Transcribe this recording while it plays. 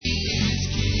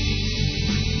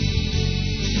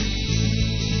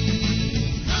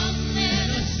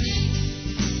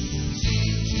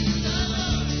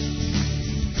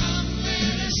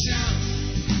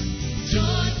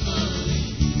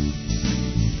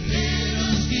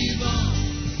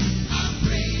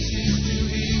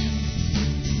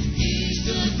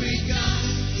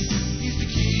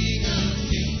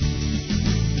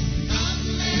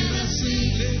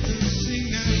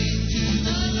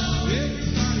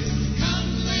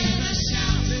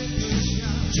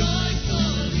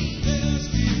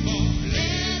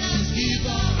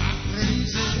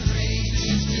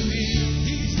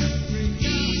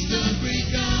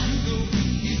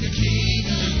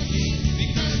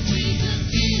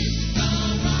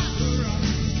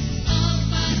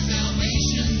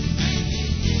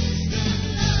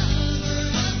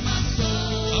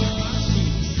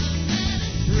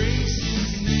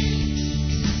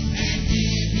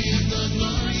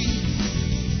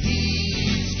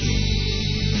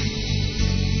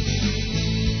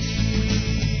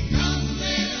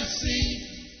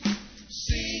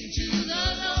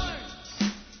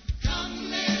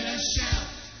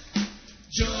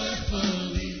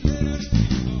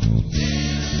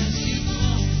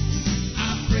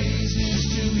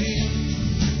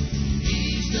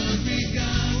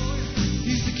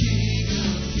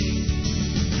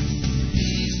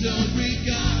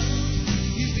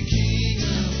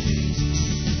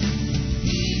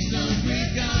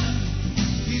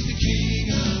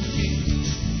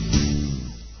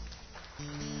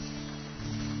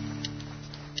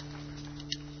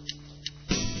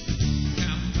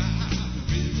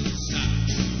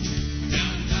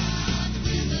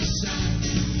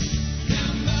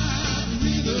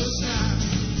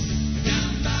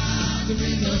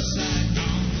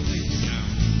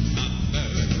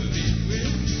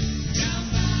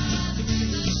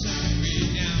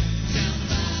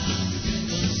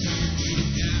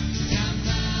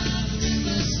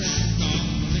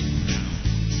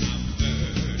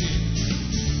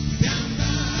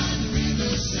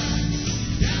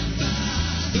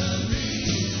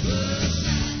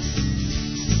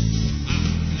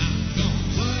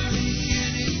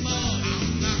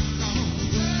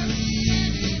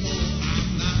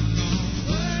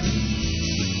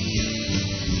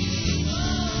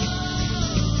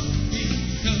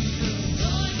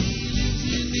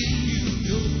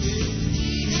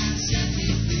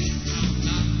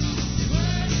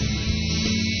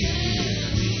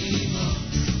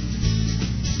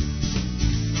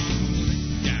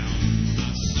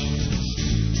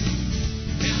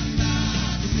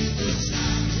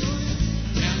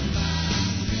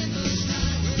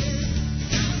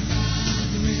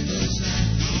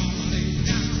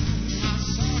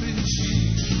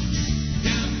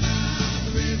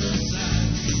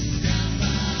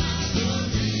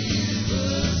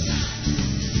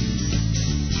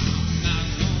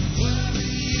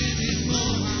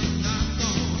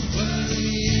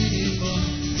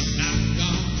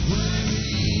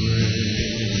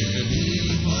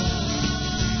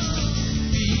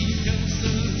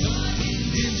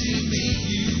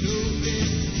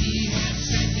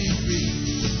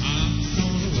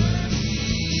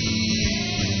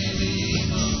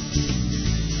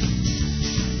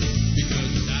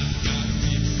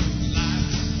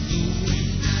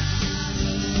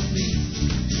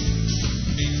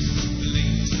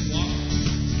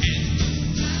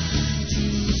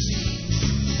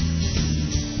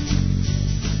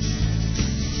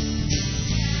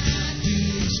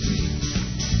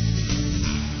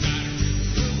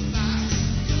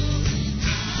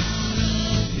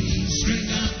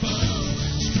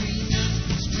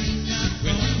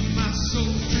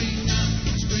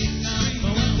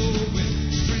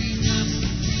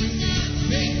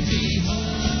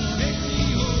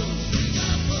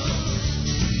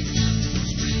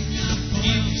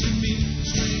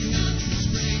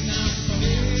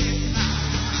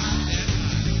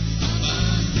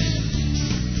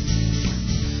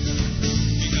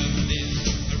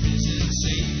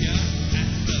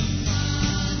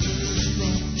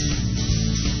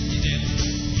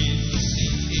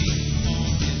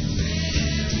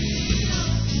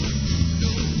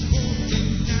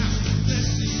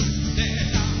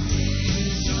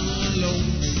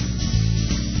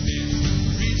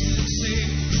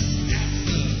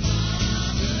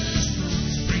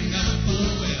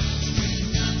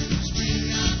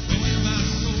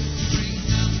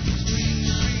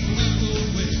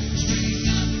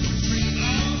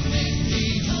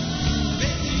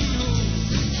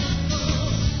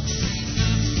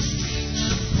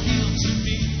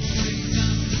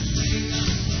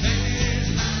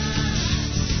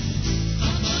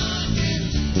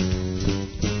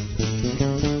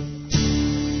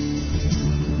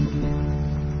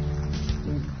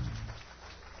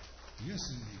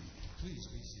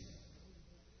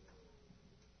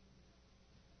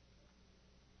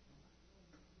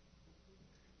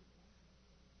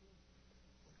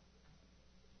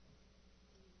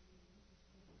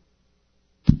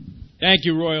Thank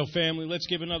you, Royal Family. Let's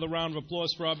give another round of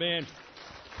applause for our band.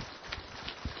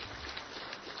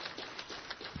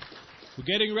 We're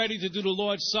getting ready to do the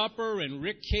Lord's Supper, and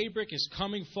Rick Kabrick is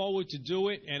coming forward to do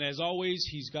it. And as always,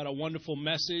 he's got a wonderful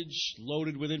message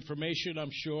loaded with information, I'm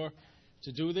sure,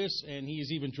 to do this, and he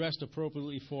is even dressed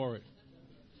appropriately for it.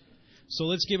 So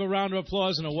let's give a round of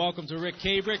applause and a welcome to Rick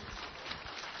Kabrick.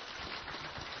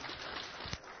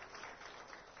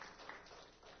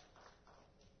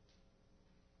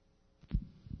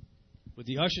 Would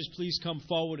the ushers please come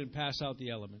forward and pass out the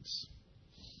elements?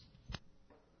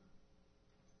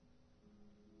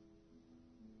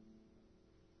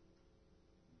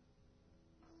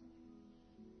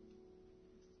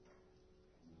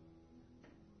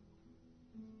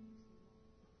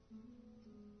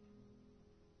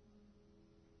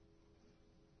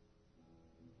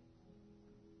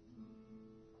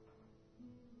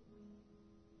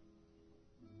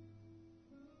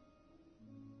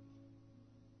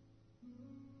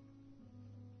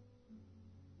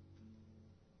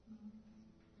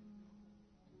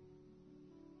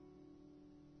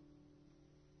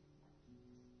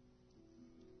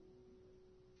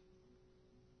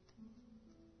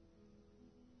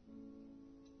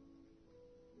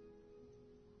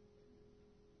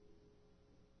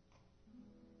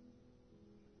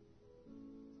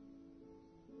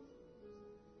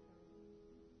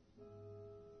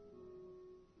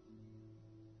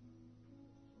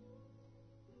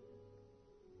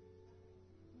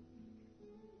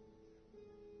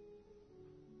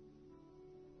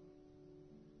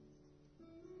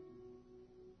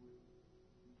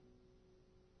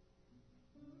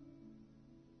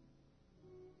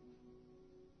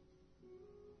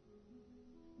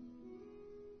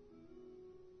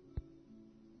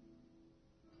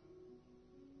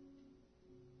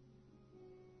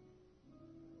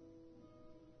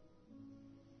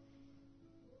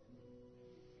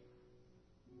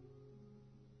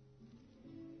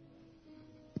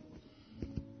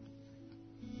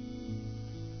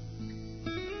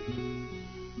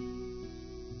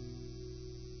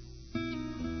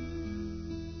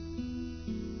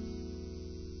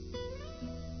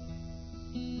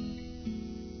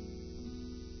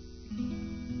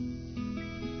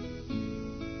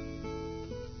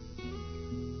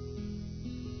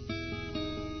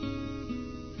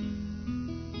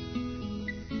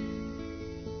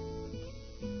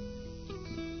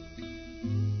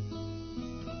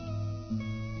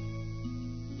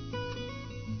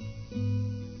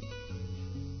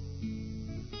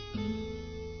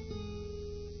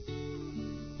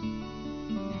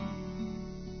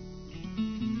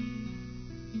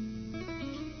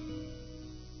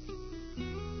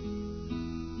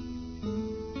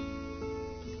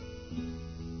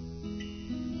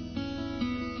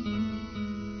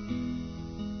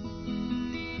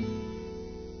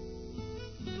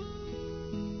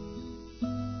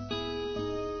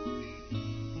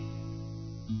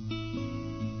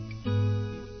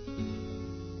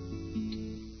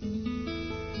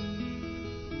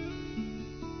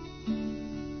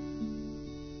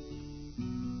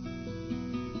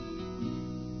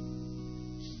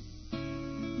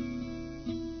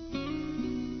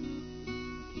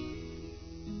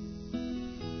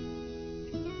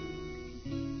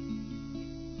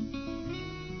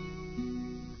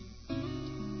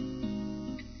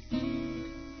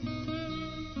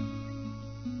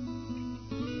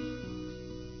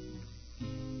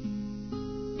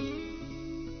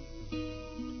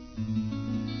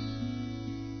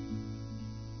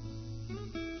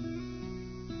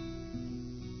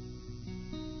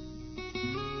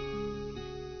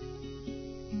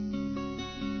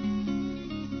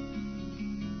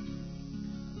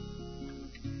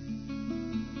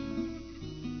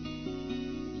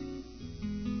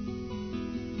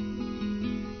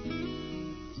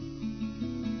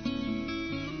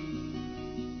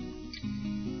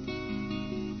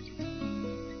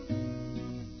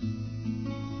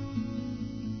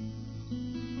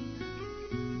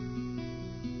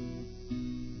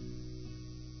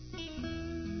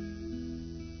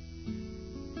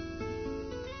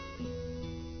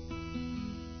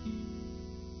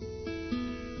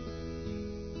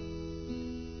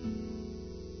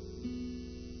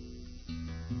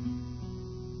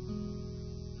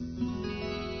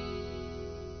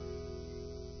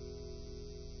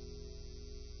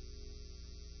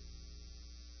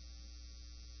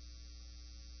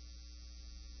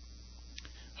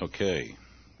 Okay.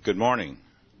 Good morning.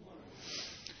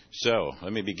 So,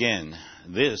 let me begin.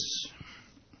 This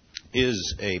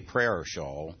is a prayer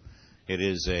shawl. It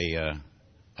is a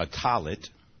talit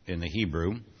in the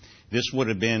Hebrew. This would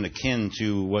have been akin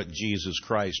to what Jesus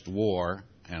Christ wore,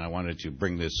 and I wanted to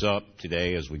bring this up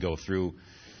today as we go through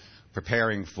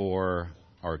preparing for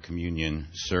our communion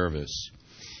service.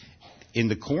 In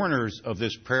the corners of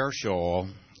this prayer shawl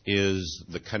is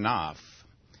the kanaf,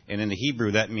 and in the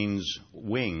Hebrew that means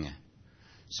wing.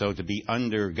 So to be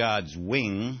under God's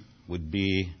wing would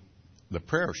be the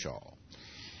prayer shawl.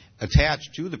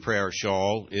 Attached to the prayer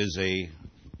shawl is a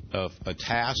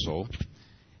tassel,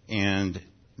 and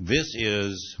this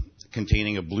is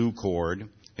containing a blue cord.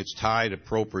 It's tied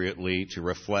appropriately to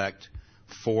reflect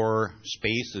 4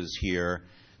 spaces here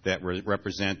that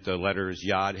represent the letters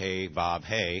Yod, He, Vav,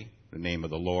 He, the name of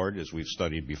the Lord, as we've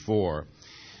studied before.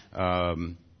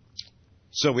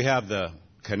 So we have the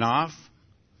kanaf.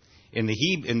 In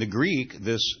the Greek,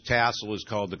 this tassel is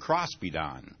called the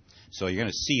crospidon. So you're going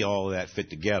to see all of that fit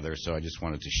together, so I just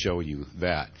wanted to show you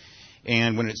that.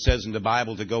 And when it says in the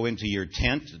Bible to go into your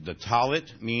tent, the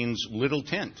talit means little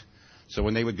tent. So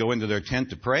when they would go into their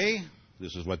tent to pray,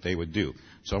 this is what they would do.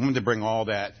 So I'm going to bring all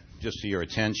that just to your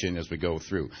attention as we go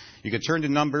through. You can turn to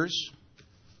Numbers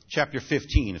chapter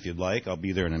 15 if you'd like. I'll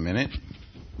be there in a minute.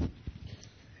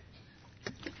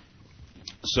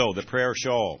 So the prayer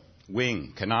shawl,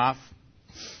 wing, kanaf.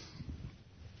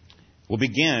 We'll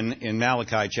begin in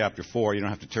Malachi chapter 4. You don't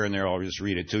have to turn there. I'll just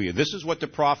read it to you. This is what the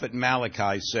prophet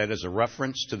Malachi said as a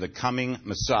reference to the coming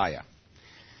Messiah,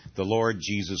 the Lord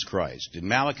Jesus Christ. In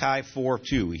Malachi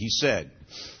 4:2, he said,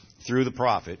 through the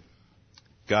prophet,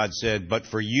 God said, "But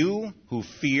for you who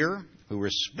fear, who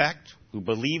respect, who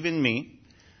believe in me,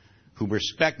 who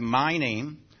respect my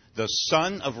name, the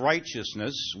Son of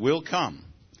Righteousness will come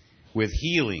with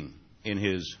healing in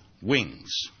his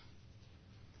wings."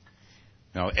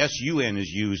 Now, S-U-N is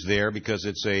used there because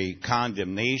it's a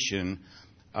condemnation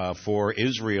for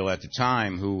Israel at the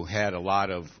time, who had a lot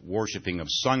of worshiping of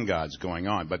sun gods going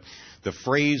on. But the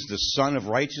phrase, the Son of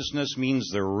Righteousness, means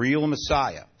the real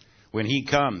Messiah. When he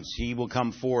comes, he will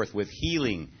come forth with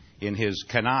healing in his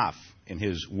kanaf, in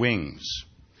his wings.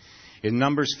 In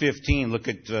Numbers 15, look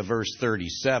at verse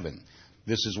 37.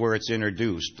 This is where it's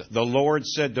introduced. The Lord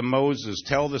said to Moses,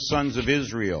 "Tell the sons of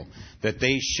Israel that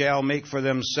they shall make for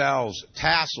themselves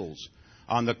tassels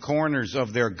on the corners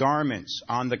of their garments,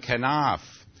 on the kanaf,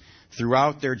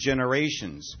 throughout their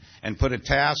generations, and put a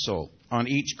tassel on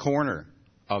each corner,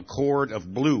 a cord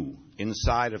of blue."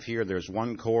 Inside of here, there's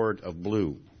 1 cord of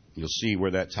blue. You'll see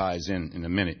where that ties in a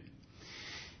minute.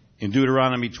 In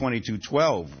Deuteronomy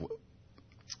 22:12,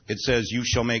 it says, "You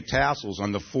shall make tassels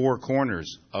on the 4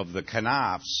 corners of the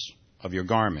kanafs of your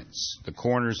garments," the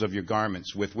corners of your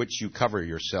garments with which you cover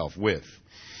yourself with.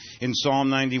 In Psalm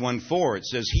 91:4, it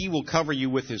says, "He will cover you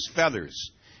with his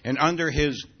feathers, and under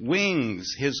his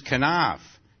wings, his kanaf,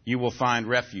 you will find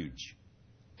refuge.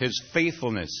 His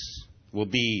faithfulness will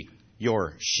be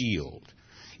your shield."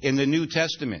 In the New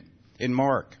Testament, in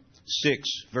Mark 6,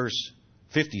 verse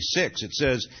 56, it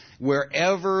says,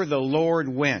 "Wherever the Lord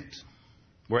went,"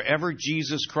 wherever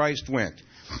Jesus Christ went,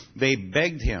 "they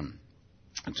begged him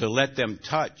to let them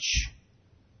touch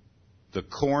the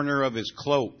corner of his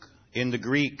cloak." In the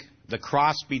Greek, the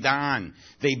crospidon.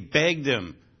 They begged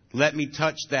him, "Let me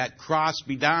touch that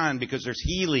crospidon because there's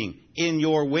healing in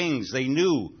your wings." They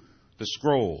knew the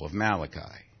scroll of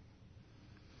Malachi.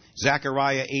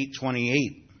 Zechariah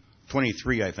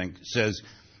 8:23, I think, says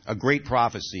a great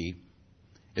prophecy.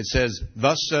 It says,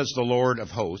 "Thus says the Lord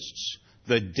of hosts,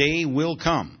 the day will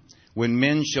come when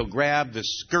men shall grab the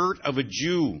skirt of a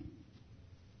Jew,"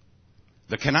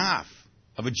 the kanaf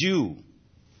of a Jew.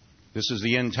 This is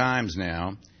the end times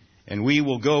now. "And we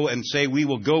will go and say, 'We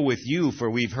will go with you, for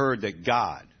we've heard that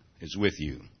God is with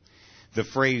you.'" The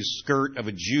phrase "skirt of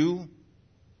a Jew"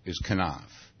 is kanaf.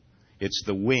 It's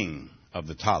the wing of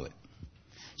the talit.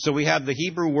 So we have the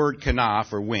Hebrew word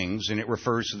kanaf, or wings, and it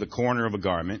refers to the corner of a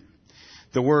garment.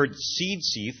 The word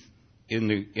tzitzith in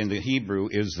the Hebrew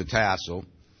is the tassel,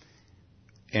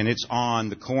 and it's on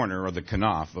the corner or the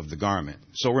kanaf of the garment.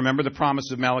 So remember the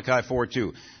promise of Malachi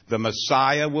 4:2. The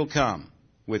Messiah will come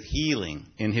with healing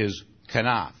in his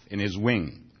kanaf, in his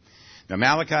wing. Now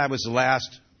Malachi was the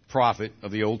last prophet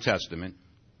of the Old Testament,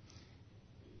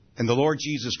 and the Lord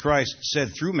Jesus Christ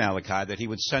said through Malachi that he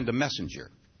would send a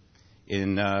messenger.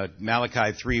 In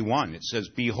Malachi 3:1, it says,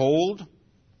 "Behold,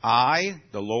 I,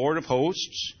 the Lord of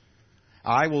hosts,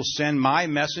 I will send my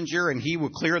messenger, and he will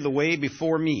clear the way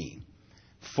before me."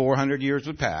 400 years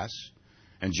would pass,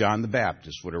 and John the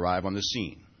Baptist would arrive on the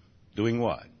scene. Doing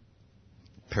what?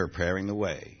 Preparing the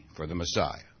way for the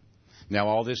Messiah. Now,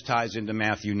 all this ties into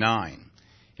Matthew 9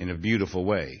 in a beautiful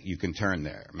way. You can turn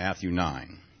there. Matthew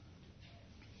 9.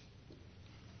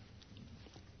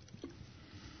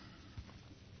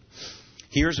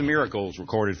 Here's a miracle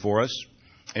recorded for us.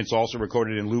 It's also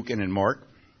recorded in Luke and in Mark.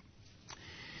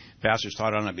 Pastors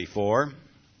taught on it before.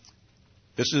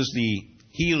 This is the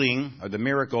healing or the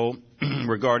miracle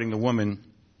regarding the woman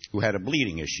who had a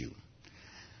bleeding issue.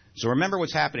 So remember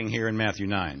what's happening here in Matthew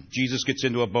 9. Jesus gets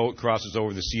into a boat, crosses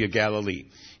over the Sea of Galilee.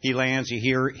 He lands, he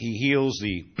heals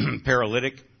the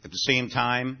paralytic. At the same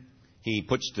time, he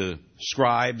puts the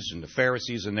scribes and the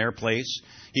Pharisees in their place.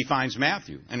 He finds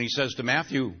Matthew, and he says to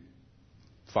Matthew,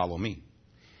 "Follow me."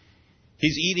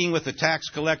 He's eating with the tax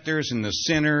collectors and the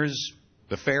sinners.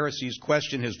 The Pharisees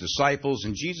questioned his disciples,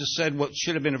 and Jesus said what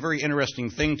should have been a very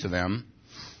interesting thing to them.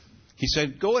 He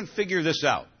said, "Go and figure this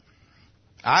out.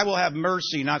 I will have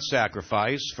mercy, not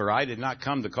sacrifice, for I did not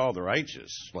come to call the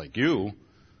righteous like you,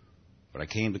 but I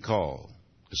came to call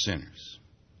the sinners."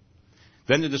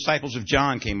 Then the disciples of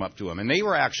John came up to him, and they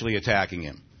were actually attacking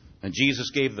him. And Jesus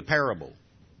gave the parable,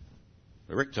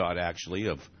 the Rick taught actually,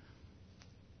 of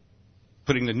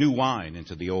putting the new wine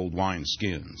into the old wine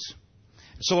skins.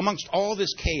 So amongst all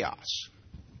this chaos,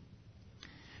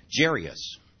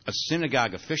 Jairus, a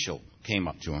synagogue official, came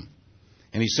up to him.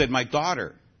 And he said, "My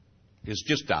daughter has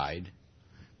just died,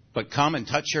 but come and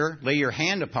touch her, lay your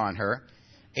hand upon her,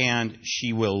 and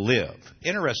she will live."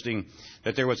 Interesting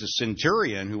that there was a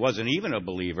centurion who wasn't even a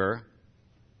believer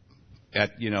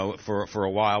for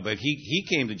a while, but he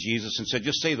came to Jesus and said,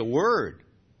 "Just say the word,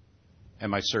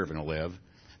 and my servant will live."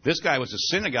 This guy was a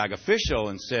synagogue official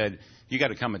and said, "You got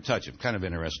to come and touch him." Kind of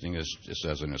interesting, just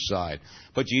as an aside.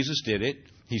 But Jesus did it.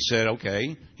 He said,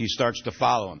 okay. He starts to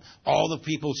follow him. All the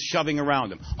people shoving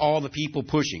around him. All the people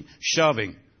pushing,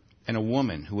 shoving. And a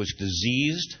woman who was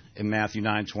diseased, in Matthew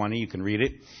 9:20, you can read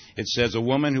it. It says, a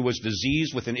woman who was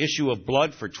diseased with an issue of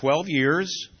blood for 12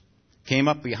 years came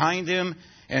up behind him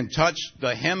and touched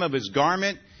the hem of his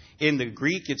garment. In the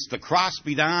Greek, it's the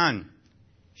crospidon.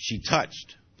 She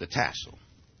touched the tassel.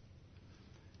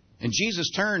 And Jesus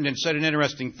turned and said an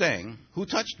interesting thing. "Who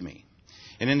touched me?"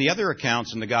 And in the other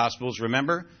accounts in the Gospels,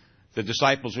 remember, the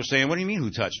disciples were saying, "What do you mean,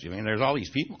 who touched you? I mean, there's all these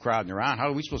people crowding around. How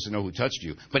are we supposed to know who touched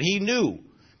you?" But he knew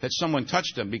that someone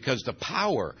touched him because the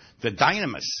power, the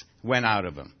dynamis, went out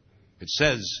of him. It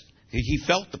says he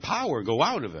felt the power go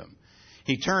out of him.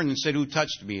 He turned and said, "Who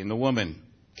touched me?" And the woman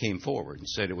came forward and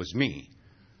said, "It was me."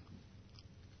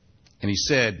 And he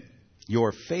said,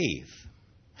 "Your faith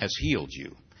has healed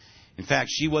you." In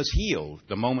fact, she was healed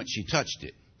the moment she touched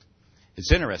it.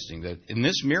 It's interesting that in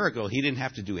this miracle, he didn't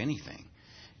have to do anything.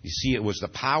 You see, it was the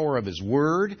power of his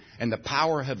word and the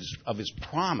power of his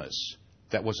promise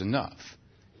that was enough.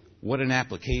 What an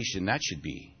application that should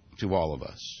be to all of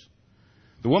us.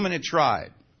 The woman had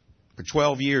tried for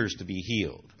 12 years to be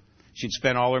healed. She'd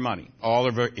spent all her money, all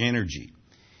of her energy.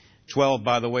 12,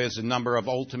 by the way, is the number of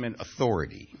ultimate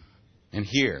authority. And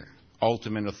here,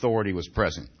 ultimate authority was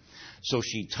present. So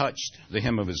she touched the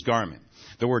hem of his garment.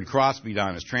 The word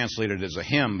crospidon is translated as a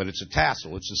hem, but it's a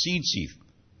tassel. It's a seed sheath.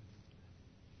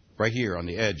 Right here on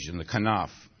the edge in the kanaf.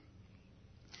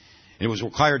 And it was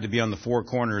required to be on the four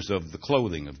corners of the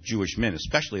clothing of Jewish men,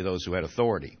 especially those who had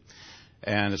authority.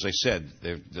 And as I said,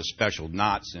 the special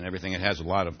knots and everything, it has a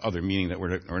lot of other meaning that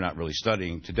we're not really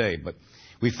studying today. But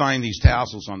we find these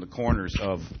tassels on the corners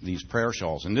of these prayer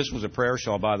shawls. And this was a prayer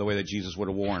shawl, by the way, that Jesus would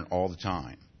have worn all the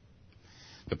time.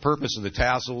 The purpose of the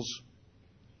tassels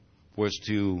was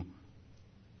to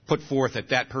put forth that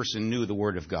that person knew the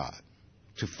Word of God,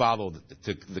 to follow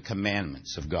the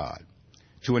commandments of God,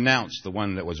 to announce the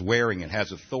one that was wearing it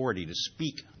has authority to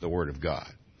speak the Word of God.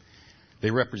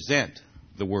 They represent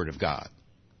the Word of God,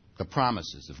 the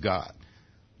promises of God.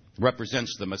 It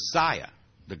represents the Messiah,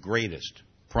 the greatest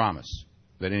promise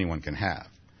that anyone can have.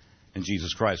 And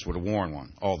Jesus Christ would have worn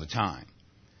one all the time.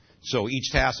 So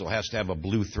each tassel has to have a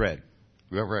blue thread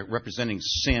representing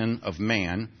sin of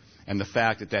man and the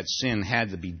fact that that sin had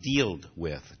to be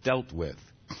dealt with.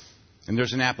 And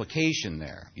there's an application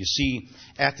there. You see,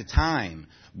 at the time,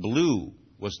 blue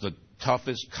was the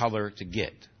toughest color to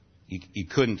get. You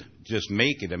couldn't just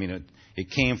make it. I mean,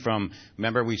 it came from,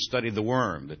 remember we studied the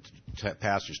worm that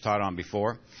pastors taught on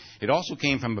before? It also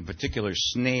came from a particular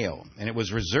snail, and it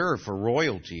was reserved for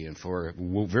royalty and for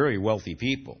very wealthy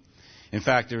people. In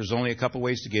fact, there was only a couple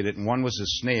ways to get it, and one was a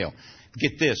snail.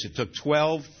 Get this, it took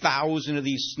 12,000 of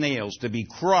these snails to be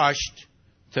crushed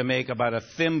to make about a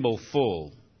thimble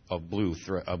full of blue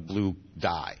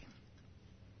dye.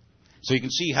 So you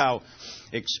can see how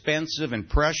expensive and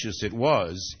precious it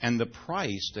was, and the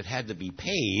price that had to be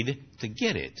paid to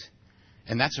get it.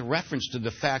 And that's a reference to the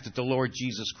fact that the Lord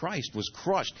Jesus Christ was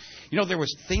crushed. You know, there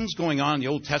was things going on in the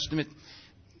Old Testament.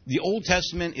 The Old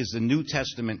Testament is the New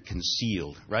Testament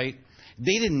concealed, right?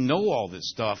 They didn't know all this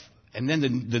stuff. And then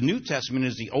the New Testament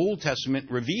is the Old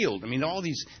Testament revealed. I mean, all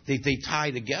these, they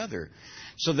tie together.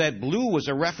 So that blue was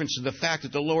a reference to the fact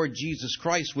that the Lord Jesus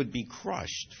Christ would be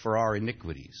crushed for our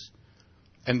iniquities.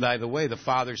 And by the way, the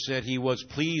Father said he was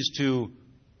pleased to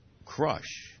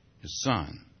crush his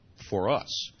Son for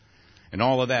us. And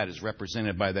all of that is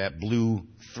represented by that blue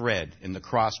thread in the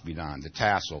crossbeam on, the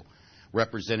tassel,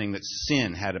 representing that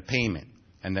sin had a payment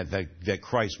and that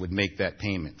Christ would make that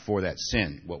payment for that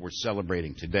sin, what we're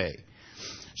celebrating today.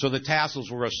 So the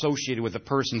tassels were associated with a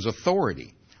person's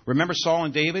authority. Remember Saul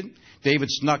and David? David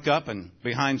snuck up and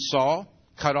behind Saul,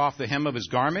 cut off the hem of his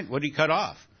garment. What did he cut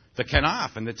off? The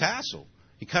kanaf and the tassel.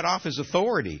 He cut off his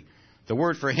authority. The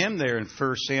word for him there in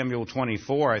 1 Samuel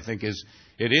 24, I think, is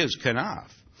kanaf.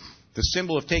 The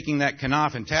symbol of taking that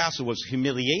kanaf and tassel was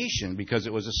humiliation because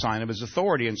it was a sign of his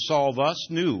authority. And Saul thus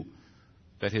knew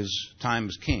that his time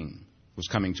as king was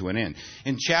coming to an end.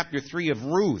 In chapter 3 of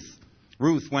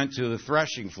Ruth went to the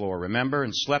threshing floor, remember,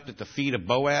 and slept at the feet of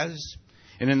Boaz.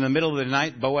 And in the middle of the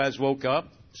night, Boaz woke up,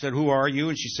 said, "Who are you?"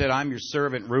 And she said, "I'm your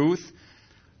servant Ruth.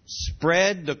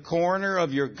 Spread the corner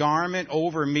of your garment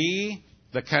over me,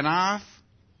 the kanaf,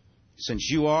 since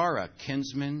you are a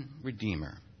kinsman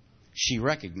redeemer." She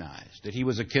recognized that he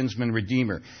was a kinsman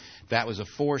redeemer. That was a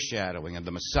foreshadowing of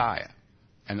the Messiah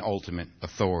and ultimate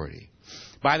authority.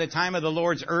 By the time of the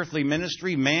Lord's earthly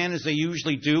ministry, man, as they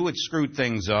usually do, had screwed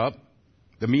things up.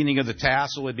 The meaning of the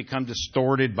tassel had become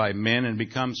distorted by men and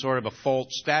become sort of a false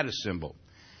status symbol.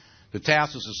 The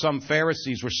tassels of some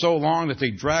Pharisees were so long that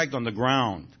they dragged on the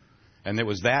ground. And there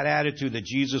was that attitude that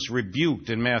Jesus rebuked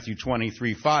in Matthew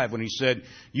 23:5 when he said,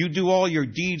 "You do all your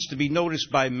deeds to be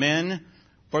noticed by men,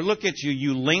 for look at you,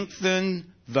 you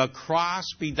lengthen the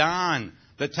cross-bedan,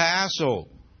 the tassel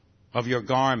of your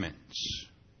garments."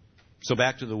 So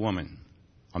back to the woman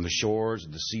on the shores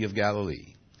of the Sea of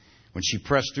Galilee. When she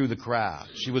pressed through the crowd,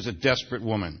 she was a desperate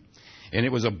woman. And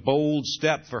it was a bold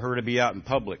step for her to be out in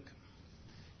public.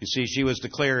 You see, she was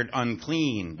declared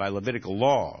unclean by Levitical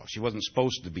law. She wasn't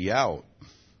supposed to be out.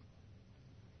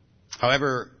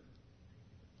 However,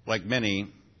 like many,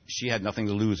 she had nothing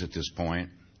to lose at this point.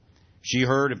 She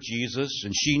heard of Jesus,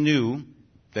 and she knew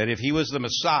that if he was the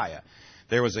Messiah,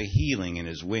 there was a healing in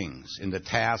his wings, in the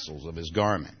tassels of his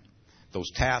garment.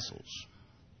 Those tassels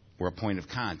were a point of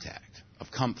contact,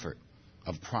 of comfort,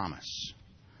 of promise.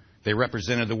 They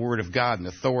represented the Word of God and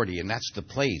authority, and that's the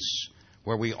place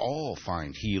where we all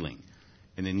find healing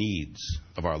in the needs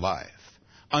of our life.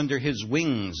 Under his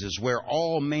wings is where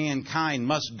all mankind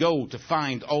must go to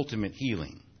find ultimate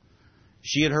healing.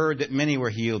 She had heard that many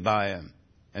were healed by him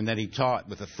and that he taught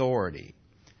with authority.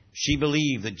 She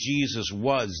believed that Jesus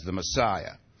was the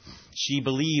Messiah. She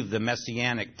believed the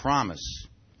messianic promise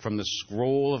from the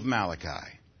scroll of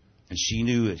Malachi. And she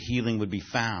knew that healing would be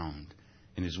found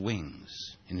in his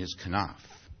wings, in his kanaf.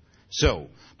 So,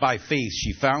 by faith,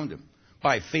 she found him.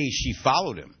 By faith, she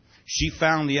followed him. She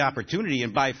found the opportunity,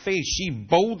 and by faith, she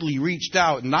boldly reached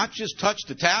out, not just touched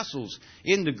the tassels.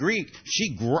 In the Greek,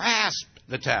 she grasped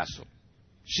the tassel.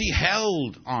 She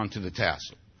held onto the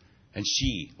tassel, and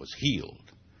she was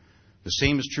healed. The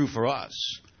same is true for us.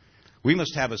 We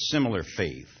must have a similar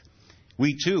faith.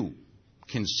 We, too,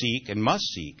 can seek and must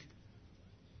seek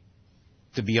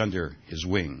to be under his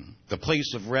wing, the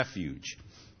place of refuge.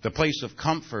 The place of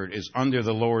comfort is under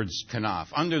the Lord's kanaf,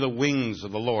 under the wings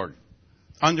of the Lord,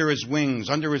 under his wings,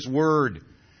 under his word,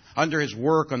 under his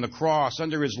work on the cross,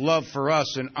 under his love for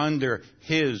us, and under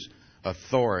his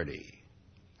authority.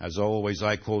 As always,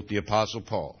 I quote the Apostle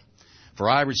Paul. "For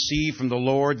I received from the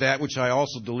Lord that which I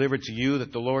also delivered to you,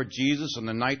 that the Lord Jesus, on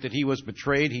the night that he was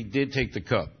betrayed, he did take the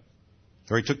cup."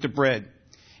 Or he took the bread,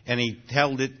 and he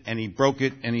held it, and he broke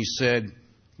it, and he said,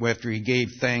 after he gave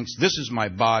thanks, "This is my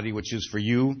body, which is for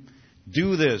you.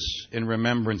 Do this in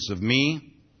remembrance of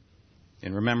me."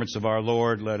 In remembrance of our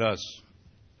Lord, let us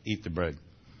eat the bread.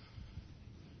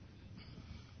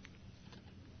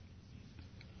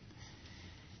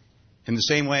 In the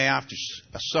same way, after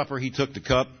a supper, he took the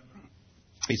cup.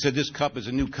 He said, "This cup is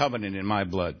a new covenant in my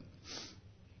blood.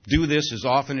 Do this as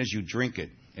often as you drink it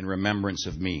in remembrance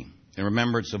of me." In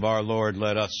remembrance of our Lord,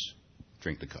 let us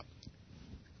drink the cup.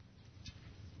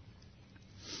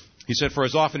 He said, "For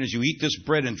as often as you eat this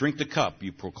bread and drink the cup,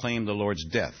 you proclaim the Lord's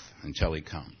death until he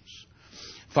comes."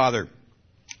 Father,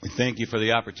 we thank you for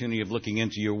the opportunity of looking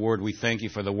into your word. We thank you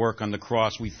for the work on the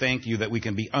cross. We thank you that we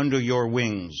can be under your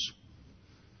wings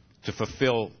to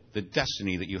fulfill the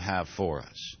destiny that you have for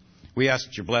us. We ask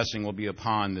that your blessing will be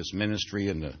upon this ministry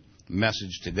and the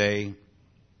message today.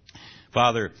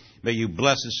 Father, may you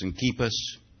bless us and keep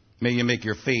us. May you make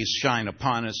your face shine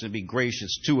upon us and be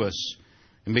gracious to us.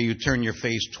 And may you turn your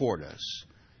face toward us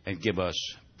and give us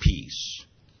peace.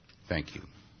 Thank you.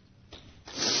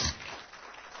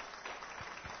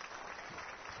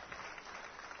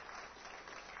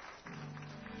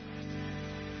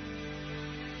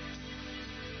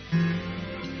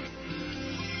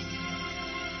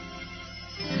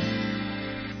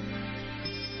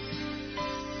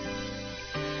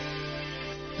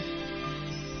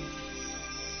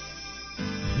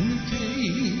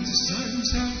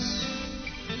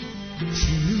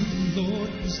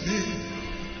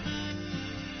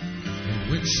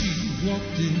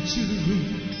 Into the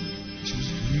room, she was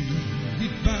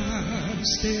greeted by the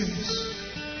stairs.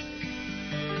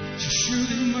 She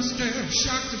surely must have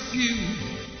shocked a few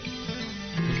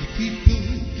of the people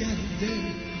gathered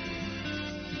there.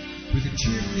 With her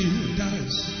tear-filled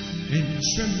eyes and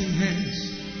trembling hands,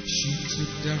 she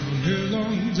took down her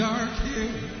long dark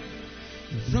hair,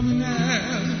 and from an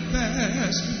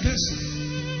alabaster vessel,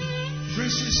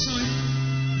 freshly soiled,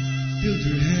 filled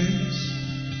her hands.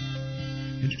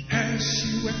 And as she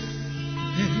wept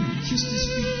and kissed his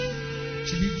feet,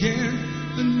 she began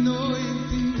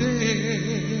anointing them.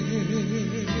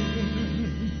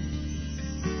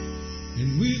 And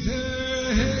with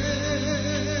her hands,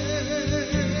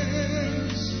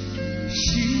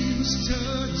 she was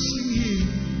touching him,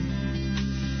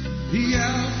 the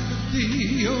Alpha, the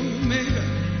Omega,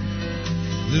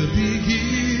 the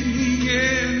beginning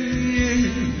and the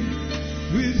end.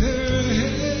 With her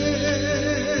hands,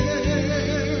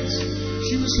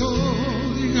 she was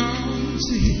holding on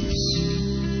to hips,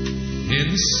 and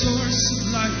the source of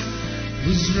life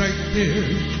was right there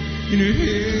in her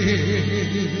hands.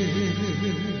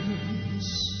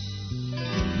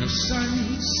 Now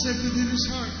Simon said within his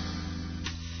heart,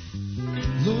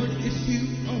 Lord, if you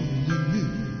only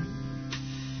knew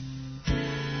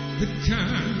the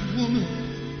kind of woman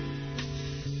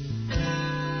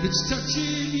that's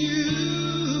touching you.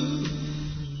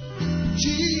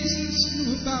 Jesus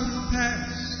knew about her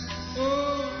past.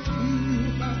 Oh, he knew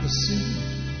about the sin.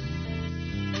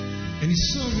 And he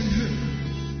saw in her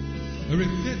a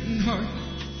repentant heart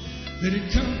that had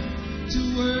come to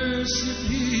worship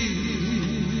him.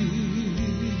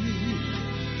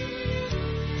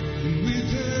 And with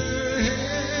her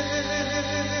hands,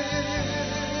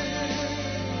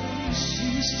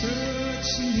 she's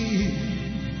touching him,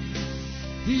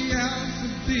 the Alpha,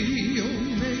 the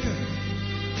Omega,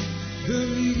 the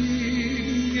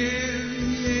beginning and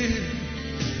the end.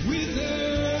 With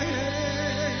her hands,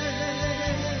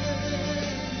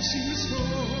 she was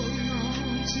holding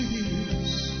on to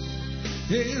his,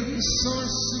 and the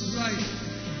source of life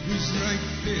was right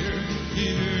there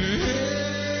in her hands.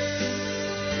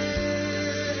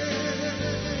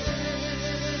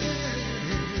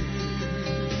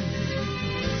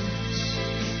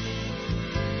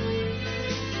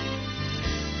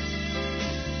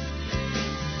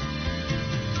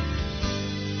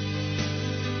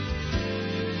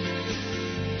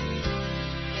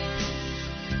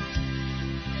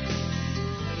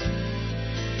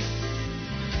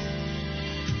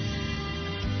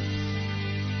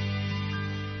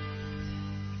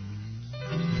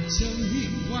 Tell me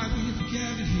why we have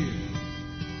gathered here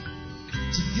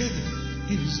together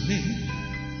in his name.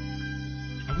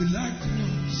 Are we like the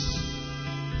ones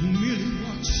who merely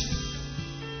watch?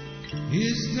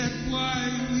 Is that why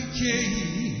we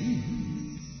came?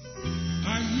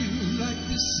 Are you like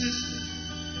this sister?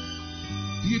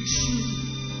 Be it true,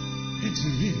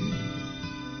 enter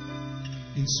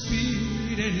in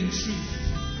spirit and in truth.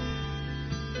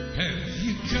 Have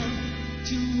you come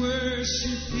to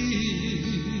worship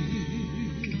him?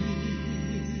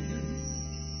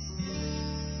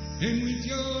 And with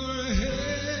your hands,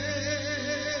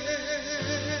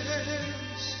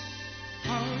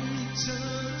 are you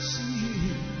touching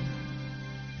him?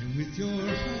 And with your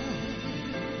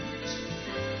heart,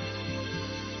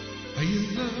 are you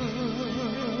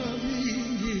loving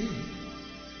him?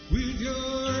 With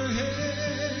your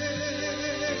hands,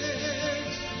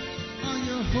 are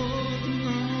you holding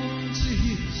on to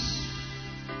his?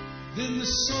 Then the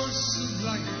source of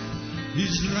life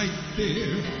is right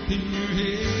there in your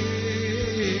hands.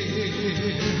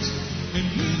 And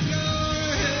with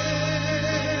your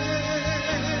hands,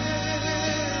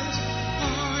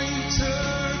 are you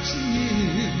touching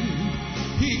him?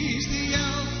 He's the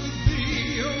Alpha, the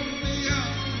Omega.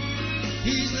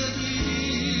 He's the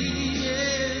beginning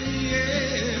and the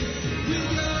end. With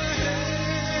your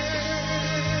hands,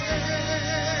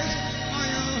 are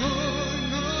you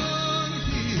holding on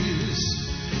his?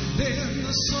 Then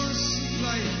the source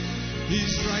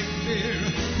is right there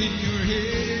in your hands.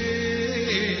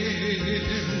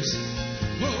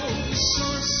 Oh, the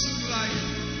source of life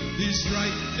is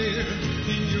right there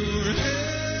in your hands.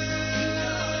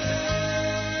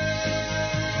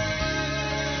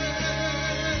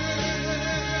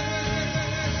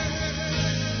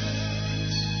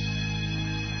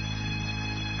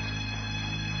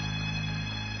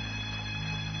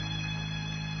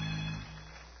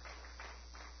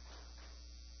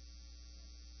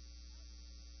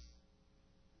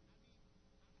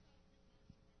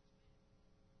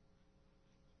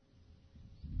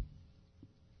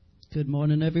 Good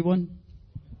morning, everyone.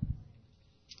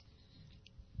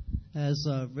 As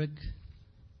Rick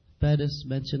Bettis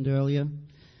mentioned earlier,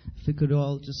 if we could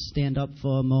all just stand up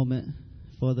for a moment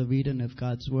for the reading of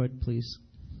God's Word, please.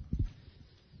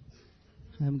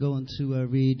 I'm going to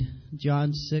read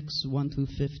John 6, 1 through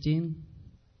 15.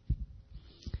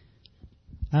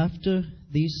 After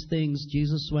these things,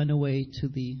 Jesus went away to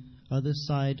the other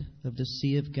side of the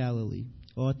Sea of Galilee,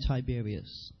 or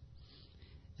Tiberias.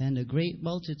 And a great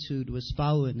multitude was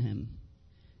following him,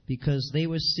 because they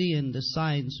were seeing the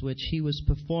signs which he was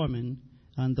performing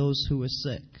on those who were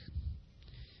sick.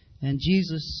 And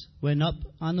Jesus went up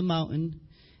on the mountain,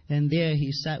 and there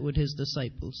he sat with his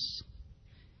disciples.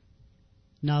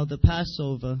 Now the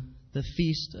Passover, the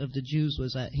feast of the Jews,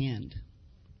 was at hand.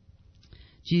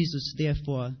 Jesus,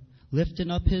 therefore,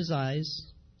 lifting up his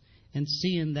eyes, and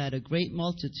seeing that a great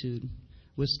multitude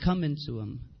was coming to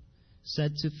him,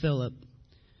 said to Philip,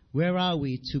 "Where are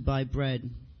we to buy bread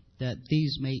that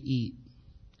these may eat?"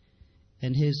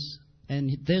 And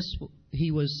this he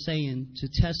was saying to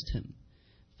test him,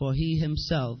 for he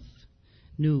himself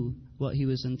knew what he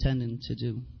was intending to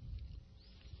do.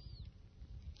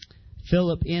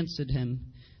 Philip answered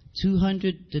him,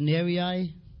 200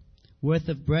 denarii worth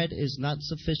of bread is not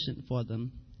sufficient for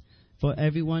them, for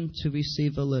everyone to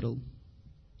receive a little.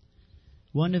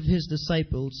 One of his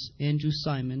disciples, Andrew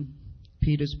Simon,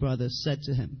 Peter's brother, said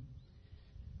to him,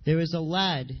 "There is a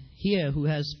lad here who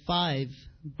has 5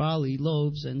 barley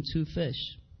loaves and 2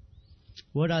 fish.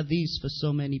 What are these for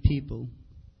so many people?"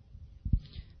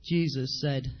 Jesus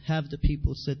said, "Have the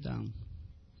people sit down."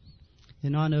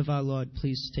 In honor of our Lord,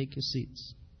 please take your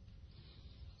seats.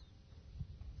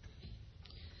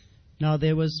 Now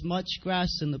there was much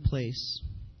grass in the place,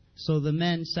 so the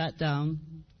men sat down,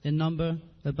 in number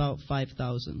about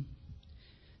 5,000.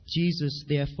 Jesus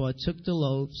therefore took the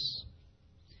loaves,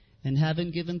 and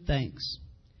having given thanks,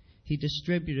 he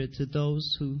distributed to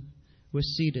those who were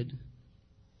seated,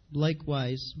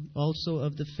 likewise also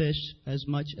of the fish as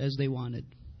much as they wanted.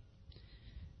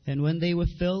 And when they were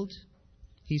filled,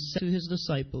 he said to his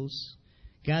disciples,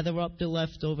 "Gather up the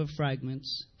leftover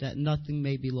fragments, that nothing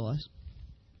may be lost."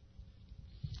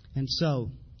 And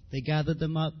so they gathered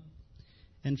them up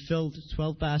and filled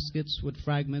 12 baskets with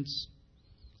fragments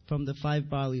from the 5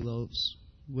 barley loaves,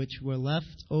 which were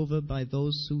left over by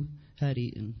those who had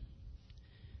eaten.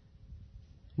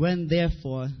 When,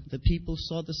 therefore, the people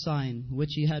saw the sign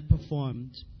which he had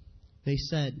performed, they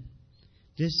said,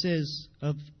 "This is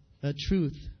of a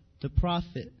truth the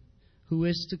prophet who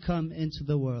is to come into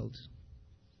the world."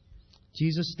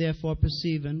 Jesus, therefore,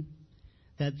 perceiving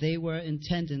that they were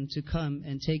intending to come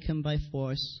and take him by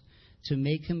force to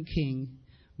make him king,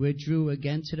 withdrew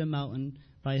again to the mountain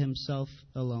by himself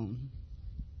alone.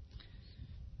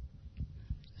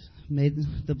 May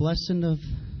the blessing of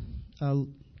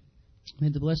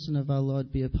our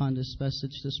Lord be upon this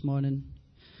message this morning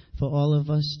for all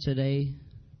of us today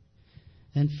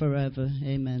and forever.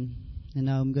 Amen. And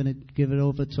now I'm going to give it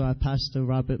over to our pastor,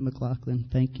 Robert McLaughlin.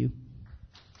 Thank you.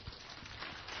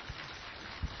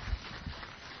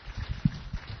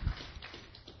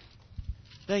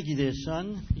 Thank you, dear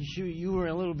son. You were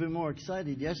a little bit more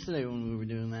excited yesterday when we were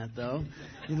doing that, though.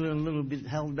 You were a little bit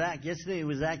held back. Yesterday it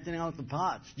was acting out the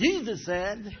parts. Jesus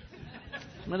said,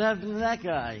 "What happened to that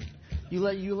guy?" You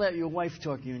let your wife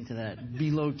talk you into that. Be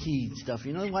low-key stuff.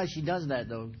 You know why she does that,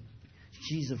 though?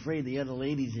 She's afraid the other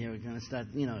ladies here are going to start,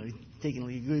 taking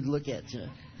a good look at you.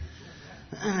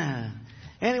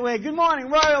 Anyway, good morning,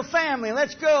 Royal Family.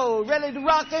 Let's go. Ready to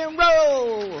rock and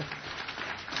roll.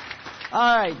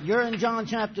 All right, you're in John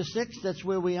chapter 6. That's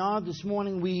where we are. This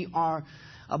morning we are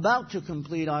about to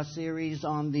complete our series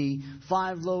on the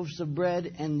 5 loaves of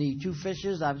bread and the 2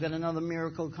 fishes. I've got another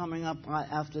miracle coming up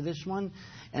after this one.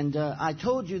 And I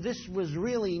told you this was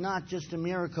really not just a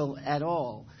miracle at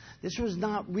all. This was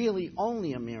not really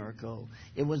only a miracle.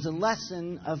 It was a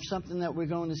lesson of something that we're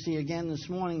going to see again this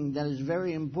morning that is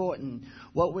very important.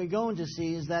 What we're going to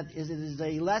see is that it is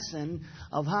a lesson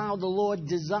of how the Lord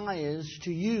desires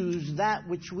to use that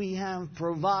which we have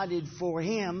provided for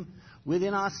Him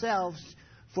within ourselves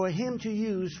for Him to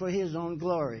use for His own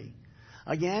glory.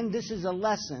 Again, this is a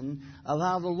lesson of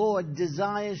how the Lord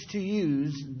desires to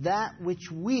use that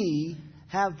which we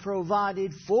have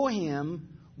provided for Him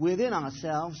within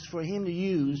ourselves for Him to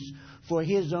use for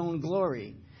His own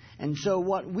glory. And so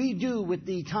what we do with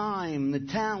the time, the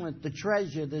talent, the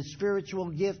treasure, the spiritual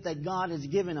gift that God has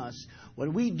given us,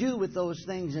 what we do with those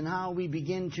things and how we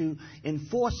begin to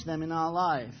enforce them in our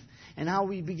life and how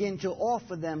we begin to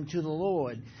offer them to the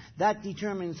Lord, that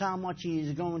determines how much He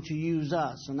is going to use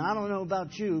us. And I don't know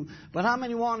about you, but how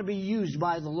many want to be used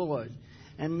by the Lord?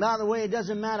 And by the way, it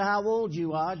doesn't matter how old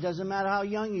you are. It doesn't matter how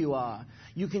young you are.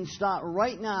 You can start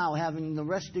right now having the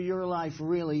rest of your life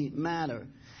really matter.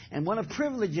 And what a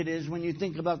privilege it is when you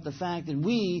think about the fact that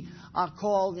we are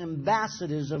called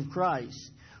ambassadors of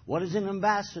Christ. What is an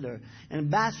ambassador? An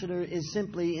ambassador is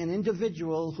simply an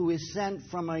individual who is sent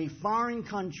from a foreign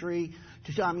country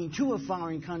to a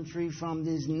foreign country from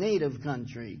his native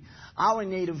country. Our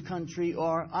native country,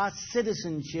 or our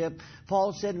citizenship,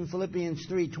 Paul said in Philippians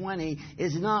 3:20,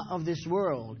 is not of this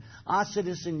world. Our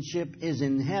citizenship is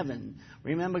in heaven.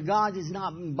 Remember, God is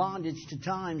not in bondage to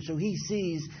time, so He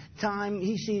sees time,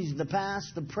 He sees the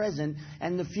past, the present,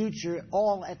 and the future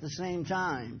all at the same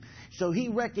time. So He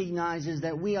recognizes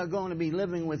that we are going to be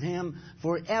living with Him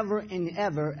forever and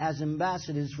ever as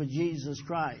ambassadors for Jesus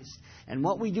Christ. And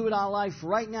what we do in our life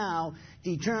right now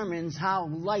determines how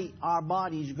light our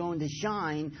body is going to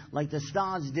shine, like the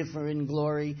stars differ in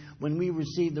glory when we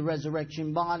receive the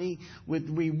resurrection body, with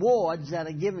rewards that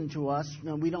are given to us.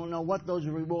 Now, we don't know what those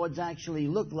rewards actually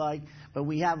look like, but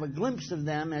we have a glimpse of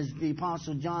them, as the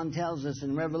Apostle John tells us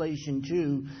in Revelation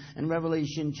 2 and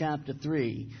Revelation chapter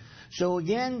 3. So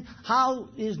again, how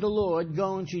is the Lord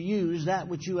going to use that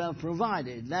which you have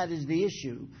provided? That is the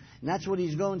issue. And that's what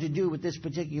He's going to do with this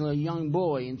particular young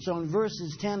boy. And so in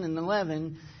verses 10 and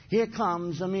 11, here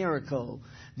comes a miracle.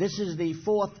 This is the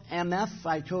fourth MF.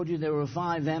 I told you there were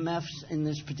 5 MFs in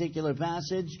this particular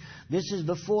passage. This is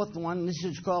the fourth one. This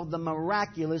is called the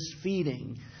miraculous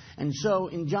feeding. And so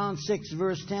in John 6,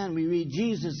 verse 10, we read,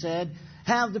 Jesus said,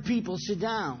 "Have the people sit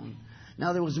down."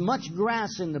 Now there was much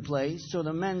grass in the place, so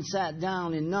the men sat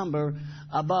down in number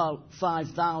about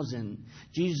 5,000.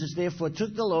 Jesus therefore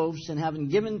took the loaves, and having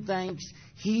given thanks,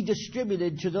 He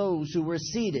distributed to those who were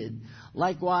seated,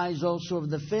 likewise also of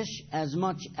the fish, as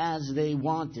much as they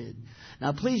wanted.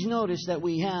 Now please notice that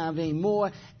we have a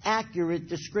more accurate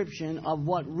description of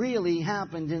what really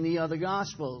happened in the other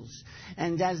Gospels.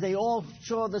 And as they all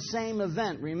saw the same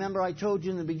event, remember I told you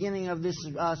in the beginning of this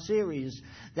series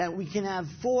that we can have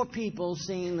 4 people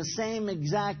seeing the same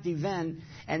exact event,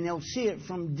 and they'll see it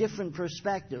from different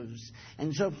perspectives.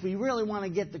 And so if we really want to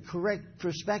get the correct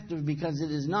perspective, because it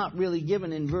is not really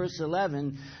given in verse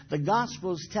 11, the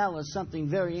Gospels tell us something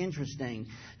very interesting.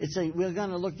 We're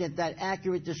going to look at that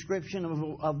accurate description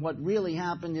of what really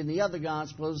happened in the other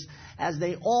Gospels, as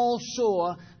they all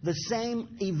saw the same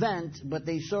event, but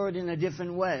they saw it in a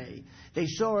different way. They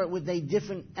saw it with a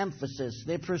different emphasis.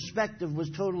 Their perspective was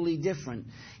totally different.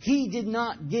 He did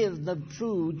not give the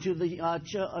food to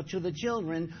the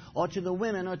children or to the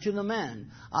women or to the men.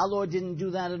 Our Lord didn't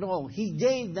do that at all. He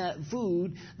gave that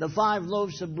food, the 5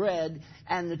 loaves of bread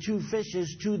and the 2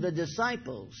 fishes, to the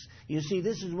disciples. You see,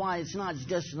 this is why it's not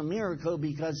just a miracle,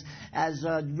 because as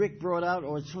Rick brought out,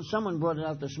 or someone brought it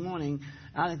out this morning,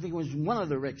 I think it was one of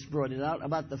the Ricks brought it out,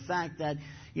 about the fact that,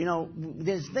 you know,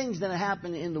 there's things that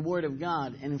happen in the Word of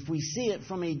God, and if we see it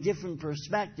from a different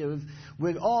perspective,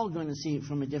 we're all going to see it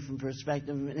from a different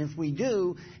perspective. And if we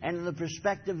do, and the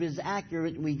perspective is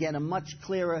accurate, we get a much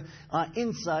clearer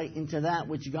insight into that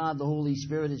which God, the Holy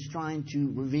Spirit, is trying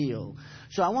to reveal.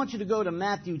 So I want you to go to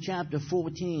Matthew chapter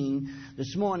 14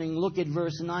 this morning. Look at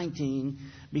verse 19,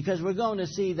 because we're going to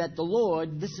see that the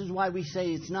Lord, this is why we say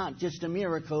it's not just a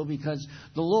miracle, because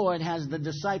the Lord has the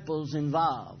disciples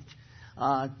involved.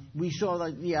 We saw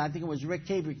that, I think it was Rick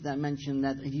Cabrick that mentioned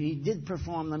that he did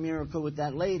perform the miracle with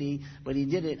that lady, but he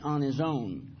did it on his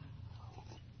own.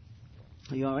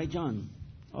 Are you all right, John?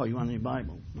 Oh, you want your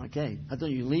Bible? Okay. I thought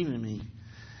you were leaving me.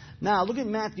 Now, look at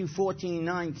Matthew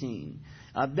 14:19.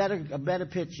 A better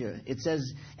picture. It says,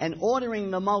 "And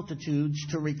ordering the multitudes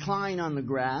to recline on the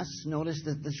grass," notice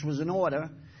that this was an order,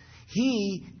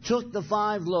 "He took the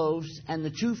 5 loaves and the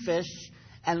 2 fish,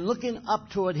 and looking up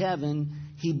toward heaven,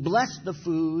 He blessed the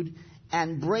food,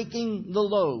 and breaking the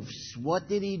loaves," what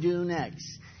did He do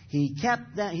next? He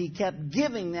kept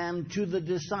giving them to the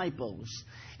disciples.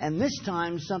 And this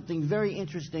time, something very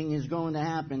interesting is going to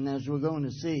happen, as we're going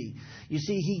to see. You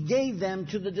see, He gave them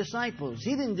to the disciples.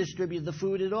 He didn't distribute the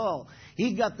food at all.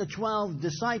 He got the 12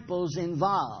 disciples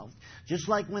involved. Just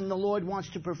like when the Lord wants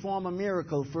to perform a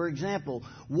miracle. For example,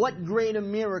 what greater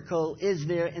miracle is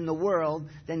there in the world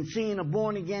than seeing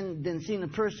a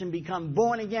person become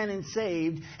born again and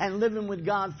saved and living with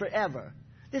God forever?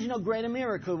 There's no greater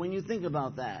miracle when you think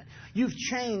about that. You've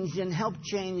changed and helped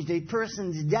change a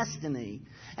person's destiny.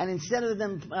 And instead of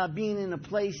them being in a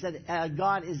place that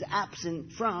God is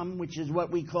absent from, which is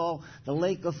what we call the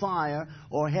lake of fire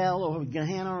or hell or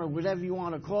Gehenna or whatever you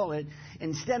want to call it,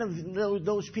 instead of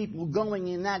those people going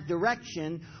in that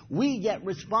direction, we are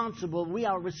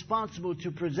responsible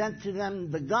to present to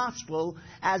them the gospel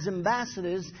as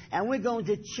ambassadors, and we're going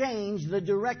to change the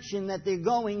direction that they're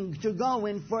going to go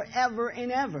in forever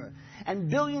and ever.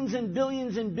 And billions and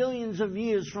billions and billions of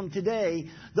years from today,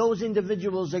 those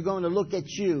individuals are going to look at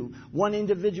you. One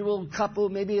individual, couple,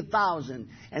 maybe 1,000.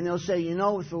 And they'll say, you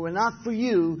know, if it were not for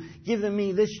you giving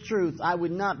me this truth, I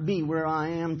would not be where I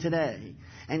am today.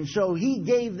 And so He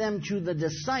gave them to the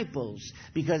disciples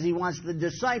because He wants the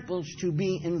disciples to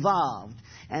be involved.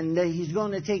 And He's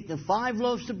going to take the 5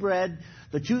 loaves of bread,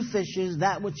 the 2 fishes,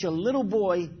 that which a little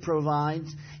boy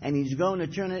provides, and He's going to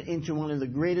turn it into one of the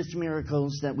greatest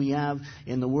miracles that we have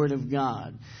in the Word of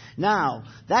God. Now,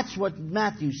 that's what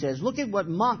Matthew says. Look at what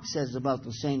Mark says about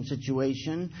the same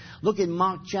situation. Look at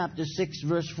Mark chapter 6,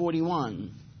 verse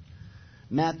 41.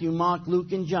 Matthew, Mark,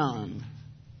 Luke, and John.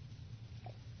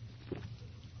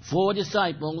 4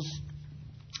 disciples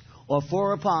or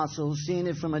 4 apostles seeing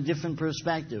it from a different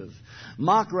perspective.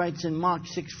 Mark writes in Mark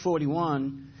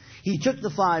 6:41, He took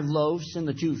the 5 loaves and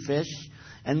the 2 fish,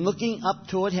 and looking up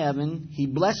toward heaven, He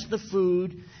blessed the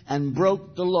food and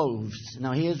broke the loaves.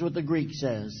 Now here's what the Greek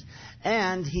says.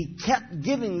 And He kept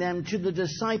giving them to the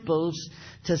disciples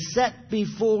to set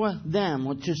before them,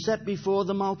 or to set before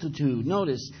the multitude.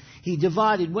 Notice, He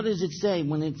divided. What does it say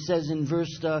when it says in where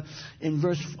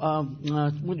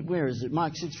is it?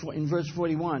 Mark 6, in verse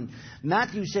 41.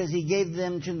 Matthew says He gave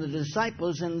them to the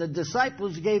disciples, and the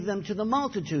disciples gave them to the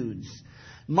multitudes.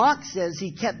 Mark says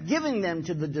He kept giving them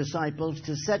to the disciples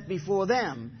to set before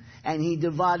them, and He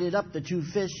divided up the 2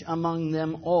 fish among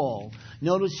them all.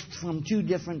 Notice from 2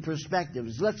 different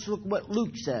perspectives. Let's look what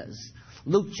Luke says.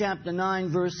 Luke chapter 9,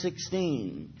 verse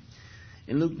 16.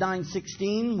 In Luke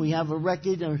 9:16, we have a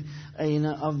record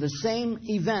of the same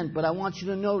event, but I want you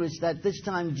to notice that this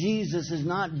time Jesus is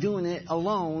not doing it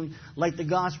alone like the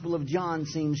Gospel of John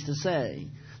seems to say.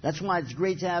 That's why it's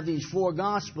great to have these 4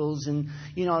 Gospels. And,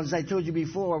 you know, as I told you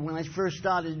before, when I first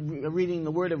started reading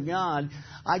the Word of God,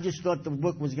 I just thought the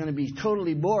book was going to be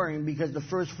totally boring because the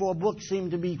first 4 books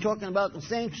seemed to be talking about the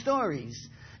same stories.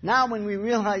 Now when we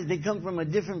realize they come from a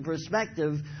different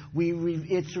perspective,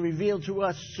 it's revealed to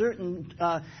us certain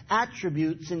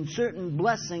attributes and certain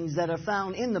blessings that are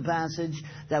found in the passage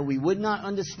that we would not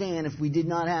understand if we did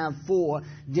not have 4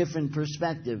 different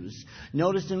perspectives.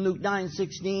 Notice in Luke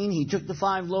 9:16, He took the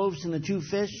 5 loaves and the 2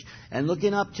 fish, and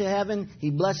looking up to heaven, He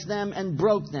blessed them and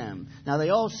broke them. Now they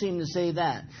all seem to say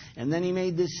that. And then He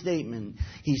made this statement.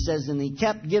 He says, and He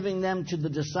kept giving them to the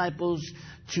disciples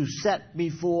to set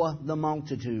before the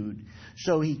multitude.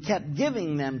 So He kept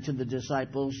giving them to the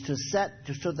disciples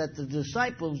so that the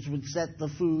disciples would set the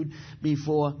food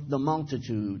before the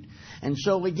multitude. And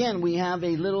so again, we have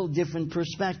a little different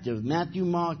perspective. Matthew,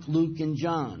 Mark, Luke, and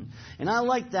John. And I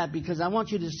like that because I want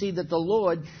you to see that the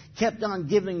Lord kept on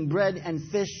giving bread and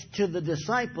fish to the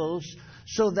disciples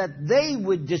so that they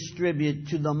would distribute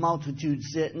to the multitude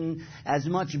sitting as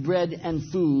much bread and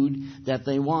food that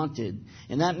they wanted.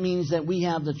 And that means that we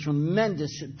have the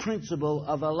tremendous principle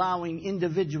of allowing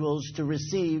individuals to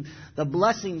receive the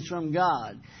blessings from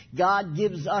God. God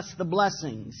gives us the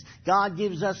blessings. God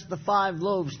gives us the 5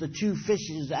 loaves, the 2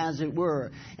 fishes, as it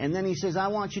were. And then He says, I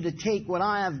want you to take what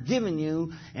I have given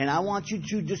you, and I want you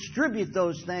to distribute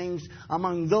those things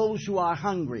among those who are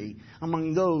hungry,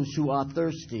 among those who are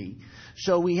thirsty.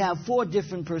 So we have 4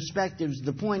 different perspectives.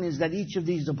 The point is that each of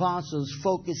these apostles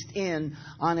focused in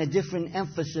on a different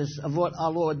emphasis of what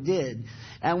our Lord did.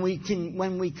 And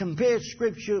when we compare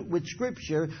Scripture with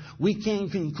Scripture, we can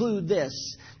conclude this,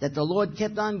 that the Lord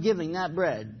kept on giving that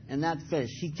bread and that fish.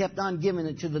 He kept on giving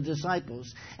it to the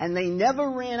disciples. And they never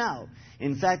ran out.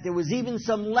 In fact, there was even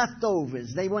some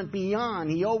leftovers. They went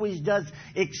beyond. He always does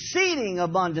exceeding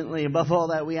abundantly above all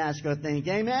that we ask or think.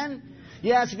 Amen?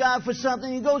 You ask God for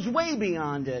something, He goes way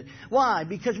beyond it. Why?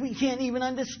 Because we can't even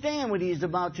understand what He's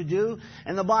about to do.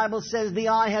 And the Bible says the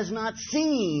eye has not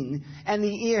seen and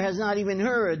the ear has not even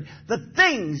heard the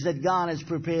things that God has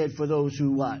prepared for those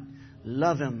who what?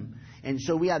 Love Him. And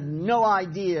so we have no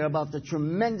idea about the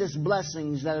tremendous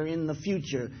blessings that are in the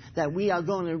future that we are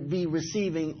going to be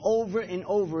receiving over and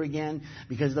over again,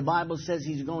 because the Bible says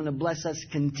He's going to bless us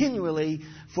continually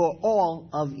for all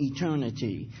of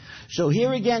eternity. So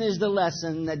here again is the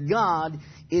lesson that God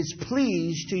is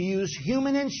pleased to use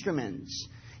human instruments.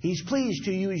 He's pleased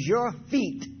to use your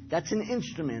feet. That's an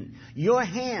instrument. Your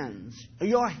hands,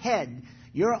 your head,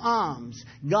 your arms.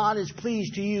 God is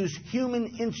pleased to use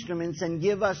human instruments and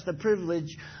give us the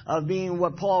privilege of being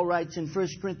what Paul writes in 1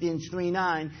 Corinthians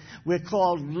 3:9. We're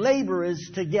called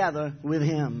laborers together with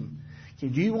Him. Do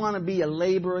you want to be a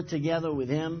laborer together with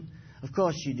Him? Of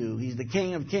course you do. He's the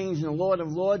King of Kings and the Lord of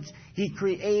Lords. He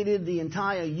created the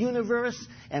entire universe,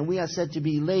 and we are said to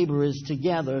be laborers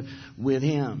together with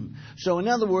Him. So in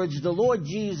other words, the Lord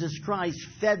Jesus Christ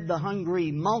fed the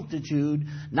hungry multitude,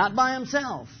 not by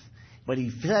Himself, but He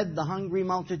fed the hungry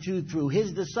multitude through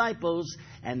His disciples,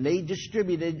 and they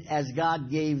distributed as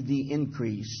God gave the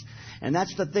increase. And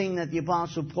that's the thing that the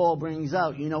Apostle Paul brings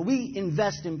out. You know, we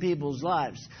invest in people's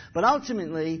lives, but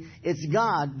ultimately it's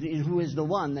God who is the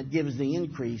one that gives the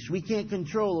increase. We can't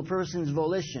control a person's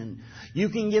volition. You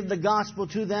can give the gospel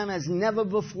to them as never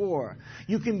before.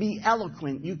 You can be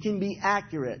eloquent. You can be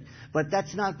accurate. But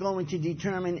that's not going to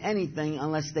determine anything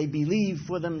unless they believe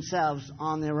for themselves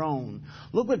on their own.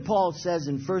 Look what Paul says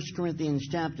in 1 Corinthians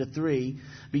chapter 3,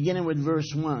 beginning with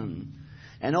verse 1.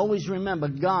 And always remember,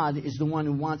 God is the one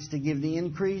who wants to give the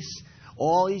increase.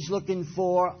 All He's looking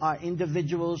for are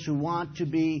individuals who want to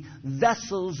be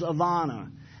vessels of honor.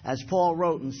 As Paul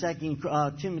wrote in 2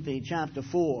 Timothy chapter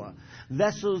 4,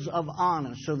 vessels of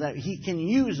honor, so that He can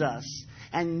use us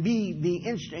and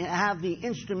have the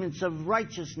instruments of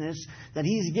righteousness that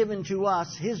He's given to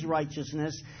us, His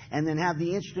righteousness, and then have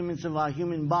the instruments of our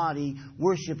human body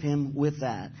worship Him with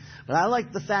that. But I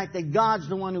like the fact that God's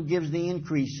the one who gives the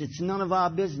increase. It's none of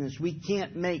our business. We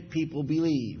can't make people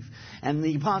believe. And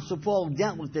the Apostle Paul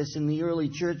dealt with this in the early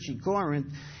church in Corinth.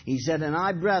 He said, "And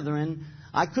I, brethren,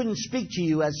 I couldn't speak to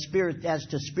you as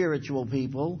to spiritual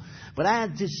people, but I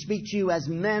had to speak to you as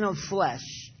men of flesh,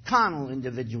 carnal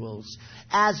individuals,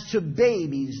 as to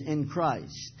babies in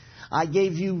Christ. I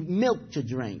gave you milk to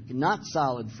drink, not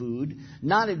solid food,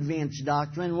 not advanced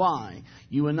doctrine." Why?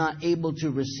 You are not able to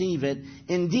receive it.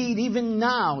 Indeed, even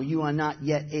now you are not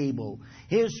yet able.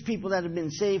 Here's people that have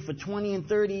been saved for 20 and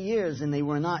 30 years, and they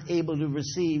were not able to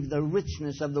receive the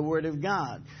richness of the Word of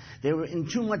God. They were in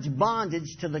too much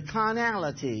bondage to the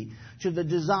carnality, to the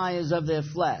desires of their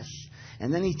flesh.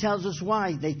 And then he tells us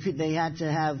why they had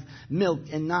to have milk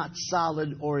and not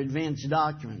solid or advanced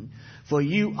doctrine. For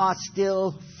you are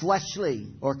still fleshly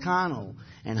or carnal.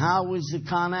 And how is the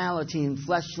carnality and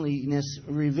fleshliness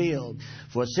revealed?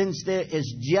 For since there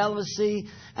is jealousy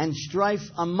and strife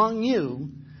among you,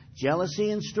 jealousy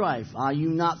and strife, are you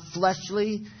not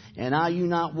fleshly? And are you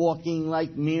not walking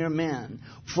like mere men?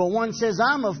 For one says,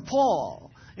 "I'm of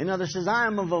Paul." Another says, "I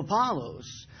am of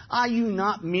Apollos." Are you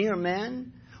not mere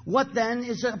men? What then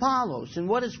is Apollos and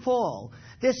what is Paul?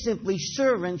 They're simply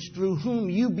servants through whom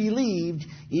you believed,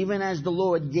 even as the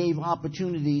Lord gave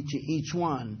opportunity to each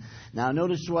one. Now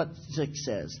notice what 6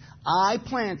 says. I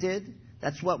planted.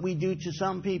 That's what we do to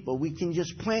some people. We can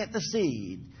just plant the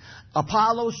seed.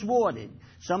 Apollos watered.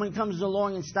 Someone comes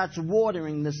along and starts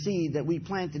watering the seed that we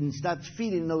planted and starts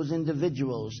feeding those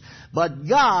individuals. But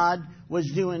God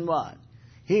was doing what?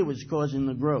 He was causing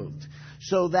the growth.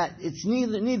 So that it's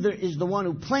neither is the one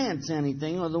who plants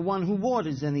anything or the one who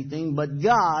waters anything, but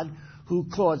God who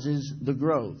causes the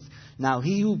growth. Now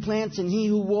he who plants and he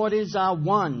who waters are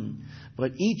one,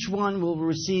 but each one will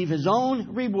receive his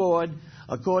own reward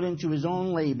according to his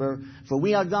own labor. For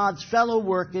we are God's fellow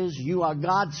workers, you are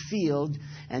God's field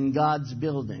and God's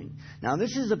building. Now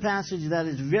this is a passage that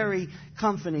is very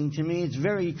comforting to me. It's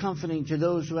very comforting to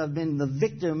those who have been the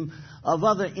victim of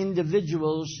other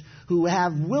individuals who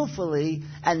have willfully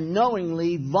and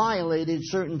knowingly violated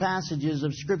certain passages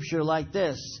of Scripture like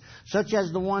this, such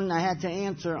as the one I had to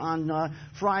answer on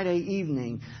Friday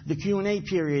evening, the Q&A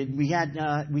period. We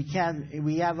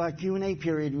have our Q&A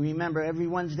period. Remember, every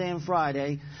Wednesday and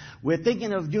Friday. We're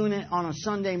thinking of doing it on a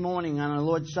Sunday morning, on a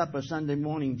Lord's Supper Sunday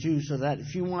morning too, so that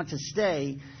if you want to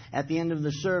stay at the end of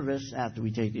the service, after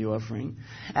we take the offering,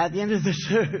 at the end of the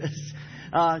service,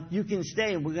 you can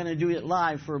stay. We're going to do it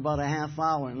live for about a half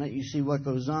hour and let you see what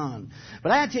goes on.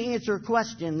 But I had to answer a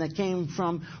question that came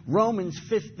from Romans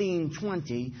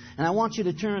 15:20, and I want you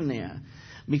to turn there.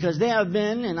 Because there have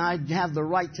been, and I have the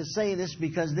right to say this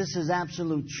because this is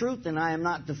absolute truth, and I am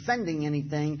not defending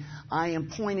anything. I am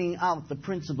pointing out the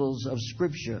principles of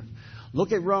Scripture.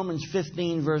 Look at Romans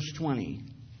 15, verse 20.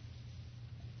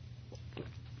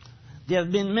 There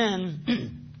have been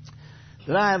men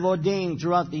that I have ordained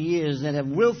throughout the years that have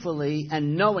willfully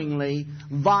and knowingly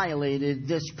violated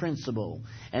this principle.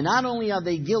 And not only are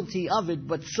they guilty of it,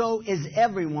 but so is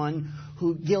everyone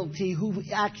who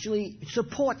actually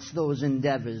supports those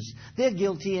endeavors. They're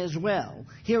guilty as well.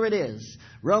 Here it is,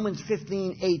 Romans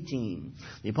 15:18.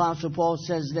 The Apostle Paul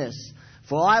says this,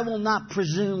 "For I will not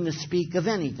presume to speak of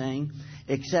anything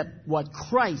except what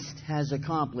Christ has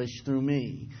accomplished through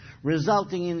me,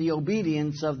 resulting in the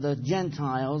obedience of the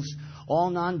Gentiles, all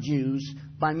non-Jews,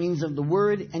 by means of the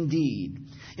word and deed,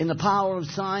 in the power of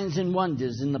signs and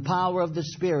wonders, in the power of the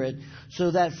Spirit,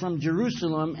 so that from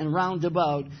Jerusalem and round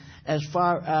about, as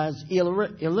far as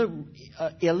Illyricum,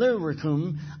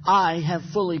 I have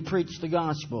fully preached the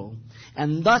gospel.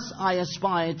 And thus I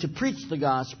aspire to preach the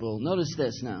gospel." Notice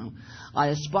this now. "I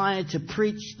aspire to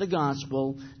preach the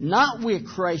gospel, not where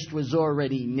Christ was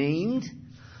already named,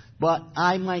 but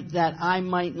I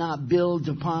might not build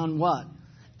upon" what?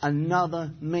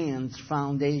 "Another man's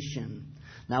foundation."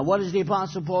 Now, what is the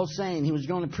Apostle Paul saying? He was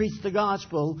going to preach the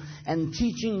gospel and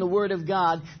teaching the Word of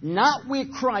God, not where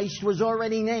Christ was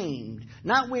already named,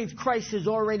 not where Christ has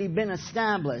already been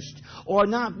established, or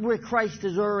not where Christ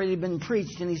has already been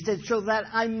preached. And he said, so that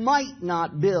I might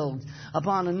not build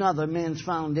upon another man's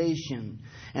foundation.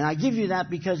 And I give you that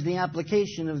because the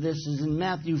application of this is in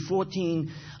Matthew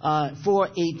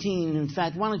 4:18. In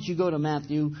fact, why don't you go to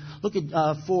Matthew, look at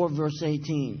 4 verse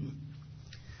 18.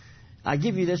 I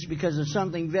give you this because of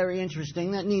something very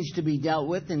interesting that needs to be dealt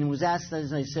with, and it was asked,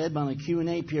 as I said, on a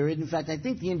Q&A period. In fact, I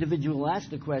think the individual who asked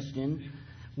the question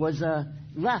was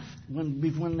left when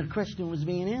the question was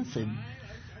being answered.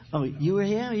 Oh, you were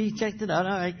here? You checked it out?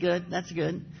 All right, good. That's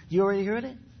good. You already heard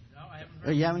it? No, I haven't heard it.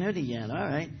 Oh, you haven't heard it yet? All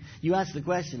right. You asked the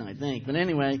question, I think. But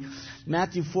anyway,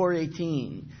 Matthew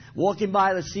 4:18. "Walking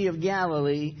by the Sea of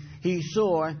Galilee, he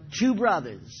saw two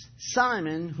brothers,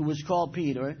 Simon, who was called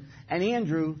Peter, and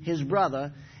Andrew, his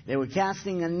brother. They were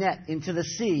casting a net into the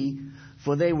sea,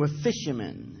 for they were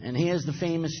fishermen." And here's the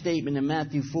famous statement in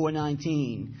Matthew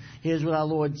 4:19. Here's what our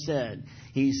Lord said.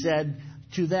 He said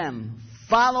to them,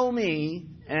 "Follow me,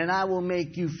 and I will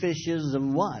make you fishers of"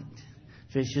 what?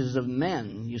 Fishers of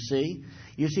men, you see.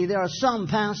 You see, there are some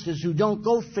pastors who don't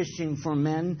go fishing for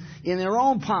men in their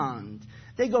own pond.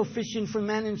 They go fishing for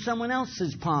men in someone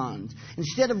else's pond.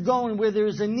 Instead of going where there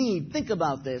is a need. Think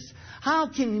about this. How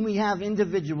can we have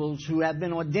individuals who have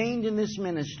been ordained in this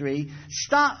ministry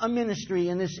start a ministry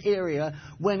in this area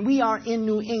when we are in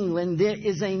New England? There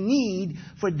is a need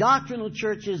for doctrinal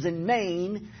churches in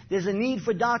Maine. There's a need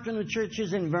for doctrinal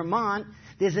churches in Vermont.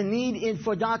 There's a need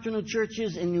for doctrinal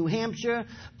churches in New Hampshire.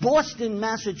 Boston,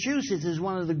 Massachusetts is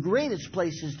one of the greatest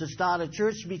places to start a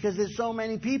church because there's so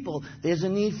many people. There's a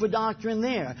need for doctrine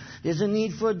there. There's a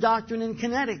need for doctrine in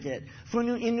Connecticut,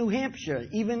 in New Hampshire,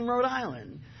 even Rhode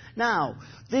Island. Now,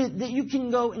 you can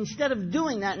go, instead of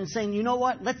doing that and saying, you know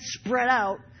what, let's spread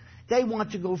out, they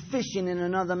want to go fishing in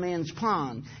another man's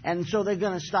pond. And so they're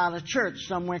going to start a church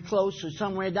somewhere close or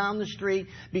somewhere down the street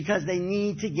because they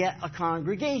need to get a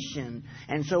congregation.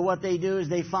 And so what they do is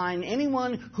they find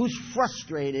anyone who's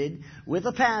frustrated with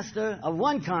a pastor of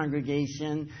one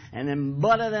congregation and then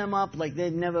butter them up like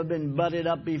they've never been butted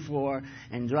up before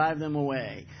and drive them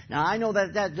away. Now, I know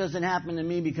that doesn't happen to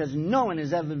me because no one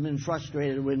has ever been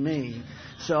frustrated with me.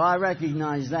 So I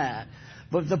recognize that.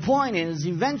 But the point is,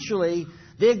 eventually,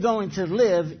 they're going to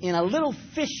live in a little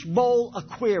fishbowl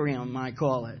aquarium, I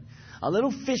call it. A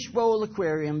little fishbowl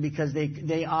aquarium because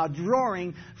they are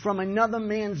drawing from another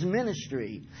man's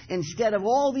ministry. Instead of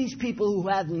all these people who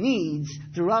have needs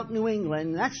throughout New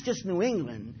England, that's just New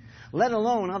England, let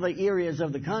alone other areas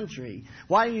of the country.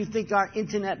 Why do you think our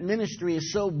internet ministry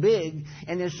is so big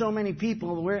and there's so many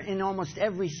people? We're in almost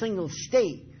every single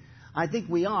state. I think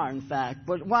we are, in fact.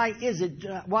 But why is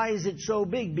it so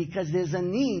big? Because there's a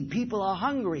need. People are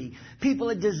hungry.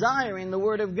 People are desiring the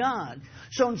Word of God.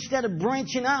 So instead of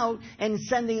branching out and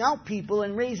sending out people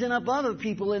and raising up other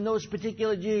people in those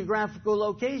particular geographical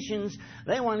locations,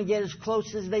 they want to get as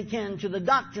close as they can to the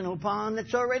doctrinal pond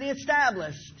that's already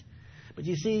established. But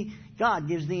you see, God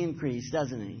gives the increase,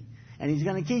 doesn't He? And He's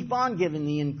going to keep on giving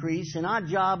the increase. And our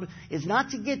job is not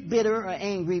to get bitter or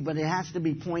angry, but it has to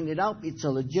be pointed out. It's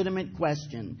a legitimate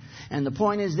question. And the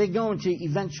point is, they're going to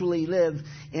eventually live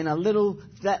in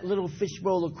that little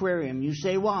fishbowl aquarium. You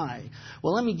say, why?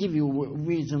 Well, let me give you a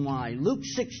reason why. Luke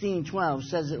 16:12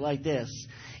 says it like this.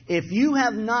 "If you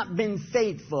have not been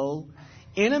faithful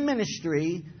in a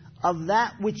ministry of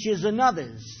that which is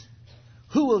another's,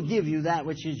 who will give you that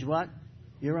which is what?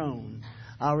 Your own.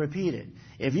 I'll repeat it.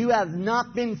 If you have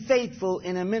not been faithful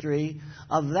in a ministry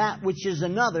of that which is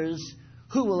another's,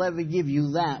 who will ever give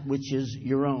you that which is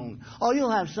your own? Oh,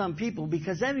 you'll have some people,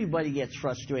 because everybody gets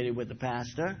frustrated with the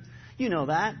pastor. You know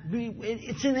that.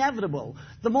 It's inevitable.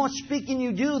 The more speaking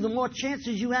you do, the more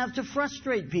chances you have to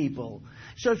frustrate people.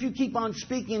 So if you keep on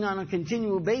speaking on a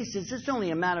continual basis, it's only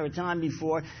a matter of time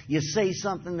before you say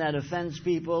something that offends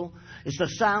people. It's the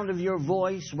sound of your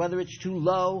voice, whether it's too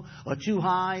low or too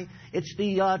high. It's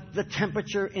the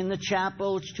temperature in the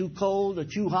chapel. It's too cold or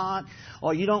too hot.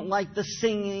 Or you don't like the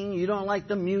singing. You don't like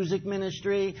the music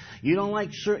ministry. You don't like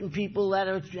certain people that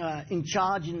are in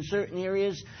charge in certain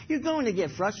areas. You're going to get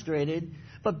frustrated.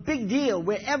 But big deal,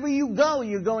 wherever you go,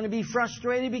 you're going to be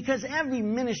frustrated, because every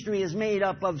ministry is made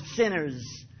up of sinners.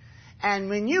 And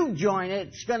when you join it,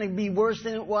 it's going to be worse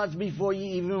than it was before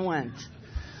you even went.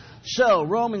 So,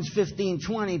 Romans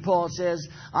 15:20, Paul says,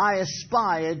 I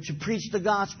aspired to preach the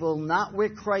gospel, not where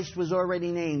Christ was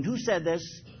already named. Who said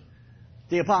this?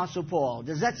 The Apostle Paul.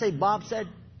 Does that say Bob said?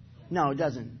 No, it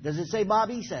doesn't. Does it say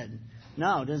Bobby said?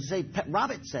 No. Does it say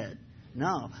Robert said?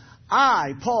 No.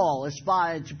 I, Paul,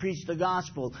 aspired to preach the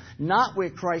gospel, not where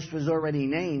Christ was already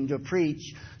named or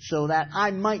preached, so that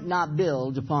I might not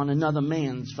build upon another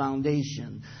man's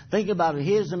foundation. Think about it.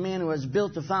 Here's a man who has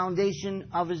built a foundation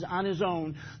on his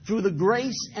own through the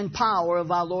grace and power of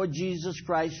our Lord Jesus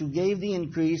Christ, who gave the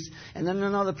increase, and then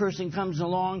another person comes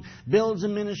along, builds a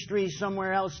ministry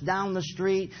somewhere else down the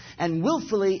street, and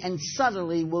willfully and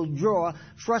subtly will draw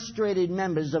frustrated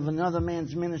members of another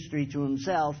man's ministry to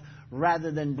himself,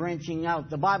 rather than branching out.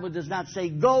 The Bible does not say,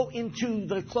 go into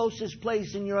the closest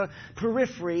place in your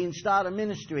periphery and start a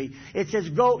ministry. It says,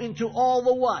 go into all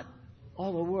the what?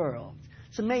 All the world.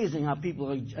 It's amazing how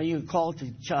people are called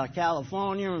to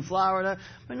California and Florida,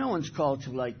 but no one's called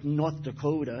to like North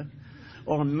Dakota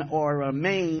or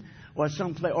Maine or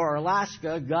someplace, or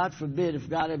Alaska. God forbid, if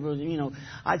God ever,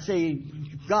 I'd say,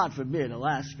 God forbid,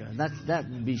 Alaska. That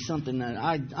would be something that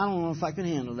I don't know if I could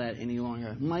handle that any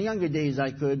longer. In my younger days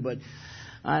I could, but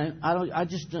I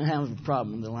just don't have a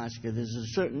problem with Alaska. There's a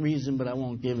certain reason, but I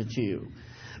won't give it to you.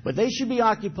 But they should be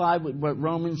occupied with what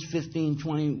Romans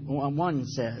 15:21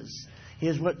 says.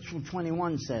 Here's what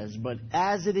 21 says. But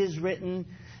as it is written,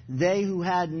 they who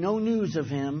had no news of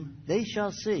him, they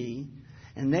shall see,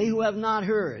 and they who have not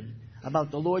heard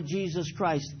about the Lord Jesus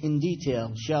Christ in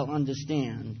detail shall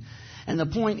understand. And the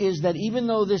point is that even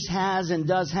though this has and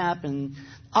does happen,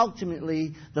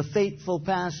 ultimately the faithful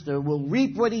pastor will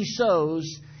reap what he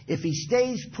sows if he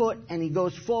stays put and he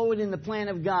goes forward in the plan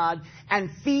of God and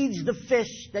feeds the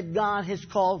fish that God has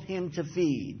called him to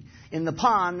feed in the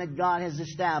pond that God has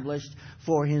established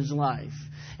for his life.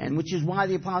 And which is why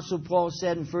the Apostle Paul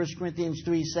said in 1 Corinthians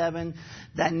 3:7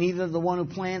 that neither the one who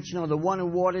plants nor the one who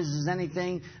waters is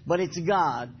anything, but it's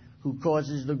God who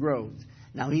causes the growth.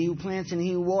 Now he who plants and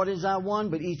he who waters are one,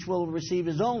 but each will receive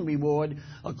his own reward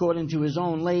according to his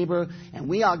own labor. And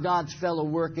we are God's fellow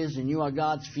workers, and you are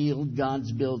God's field,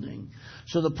 God's building.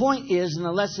 So the point is, and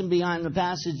the lesson behind the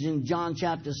passage in John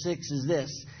chapter 6 is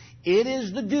this. It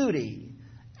is the duty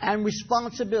and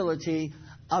responsibility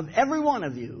of every one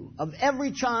of you, of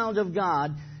every child of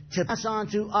God, to pass on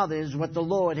to others what the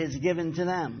Lord has given to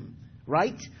them.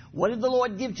 Right? What did the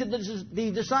Lord give to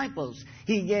the disciples?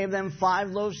 He gave them 5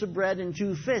 loaves of bread and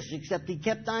 2 fish, except he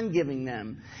kept on giving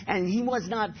them. And he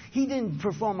didn't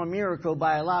perform a miracle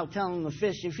by telling the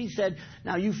fish. If he said,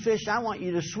 now you fish, I want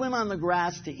you to swim on the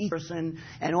grass to each person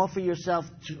and offer yourself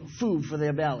food for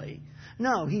their belly.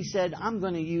 No, he said, I'm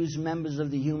going to use members of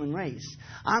the human race.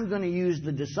 I'm going to use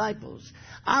the disciples.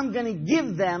 I'm going to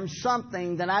give them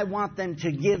something that I want them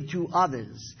to give to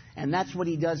others. And that's what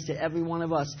he does to every one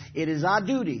of us. It is our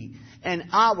duty and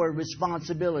our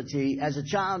responsibility as a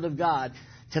child of God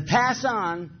to pass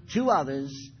on to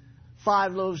others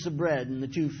 5 loaves of bread and the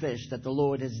 2 fish that the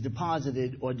Lord has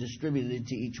deposited or distributed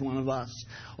to each one of us,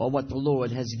 or what the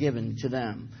Lord has given to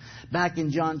them. Back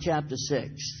in John chapter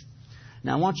 6.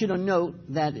 Now, I want you to note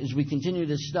that as we continue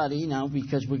to study now,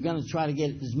 because we're going to try to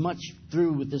get as much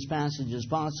through with this passage as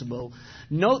possible,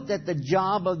 note that the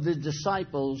job of the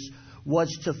disciples was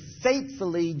to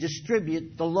faithfully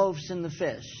distribute the loaves and the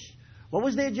fish. What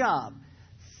was their job?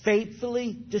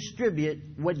 Faithfully distribute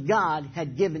what God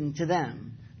had given to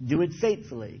them. Do it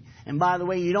faithfully. And by the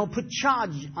way, you don't put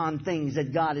charge on things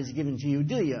that God has given to you,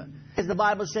 do you? As the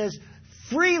Bible says,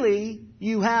 freely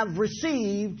you have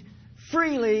received,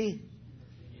 freely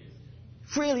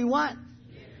what?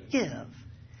 Give.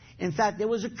 In fact, there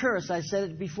was a curse. I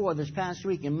said it before this past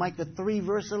week in Micah 3,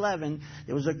 verse 11.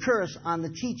 There was a curse on the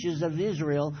teachers of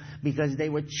Israel because they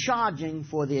were charging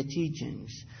for their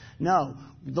teachings. No,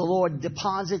 the Lord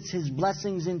deposits His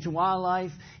blessings into our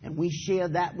life, and we share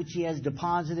that which He has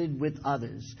deposited with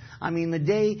others. I mean, the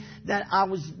day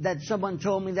that someone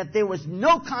told me that there was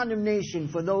no condemnation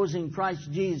for those in Christ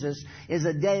Jesus is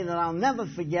a day that I'll never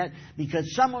forget,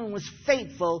 because someone was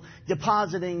faithful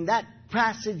depositing that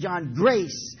passage on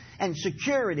grace and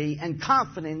security and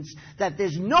confidence that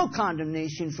there's no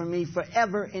condemnation for me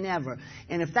forever and ever.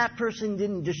 And if that person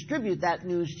didn't distribute that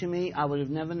news to me, I would have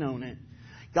never known it.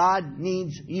 God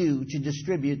needs you to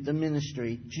distribute the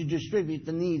ministry, to distribute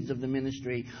the needs of the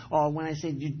ministry. Or when I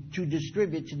say to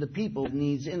distribute to the people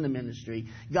needs in the ministry,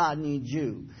 God needs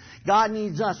you. God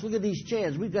needs us. Look at these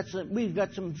chairs. We've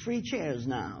got some free chairs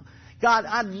now. God,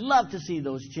 I'd love to see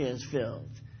those chairs filled.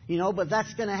 But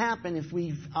that's going to happen if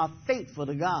we are faithful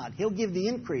to God. He'll give the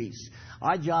increase.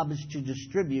 Our job is to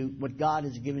distribute what God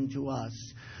has given to us.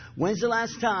 When's the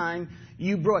last time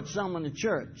you brought someone to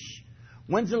church?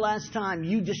 When's the last time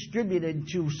you distributed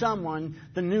to someone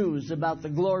the news about the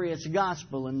glorious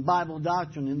gospel and Bible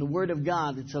doctrine and the Word of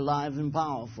God that's alive and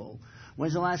powerful?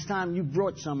 When's the last time you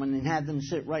brought someone and had them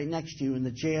sit right next to you in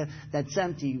the chair that's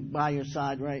empty by your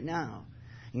side right now?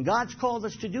 And God's called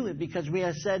us to do it because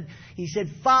He said,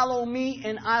 follow me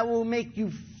and I will make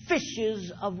you fishers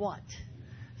of what?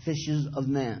 Fishers of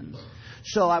men.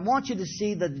 So I want you to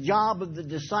see the job of the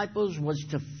disciples was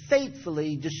to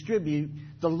faithfully distribute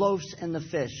the loaves and the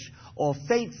fish, or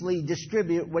faithfully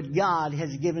distribute what God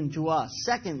has given to us.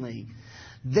 Secondly,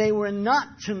 they were not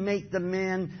to make the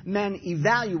men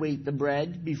evaluate the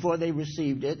bread before they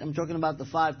received it. I'm talking about the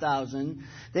 5,000.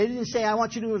 They didn't say, I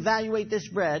want you to evaluate this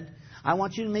bread. I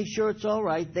want you to make sure it's all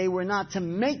right. They were not to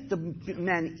make the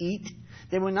men eat.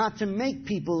 They were not to make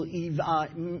people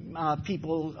have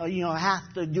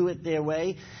to do it their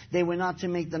way. They were not to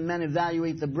make the men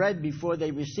evaluate the bread before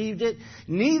they received it.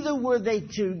 Neither were they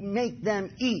to make them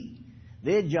eat.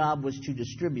 Their job was to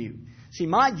distribute. See,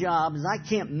 my job is I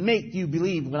can't make you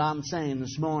believe what I'm saying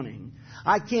this morning.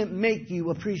 I can't make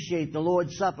you appreciate the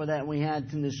Lord's Supper that we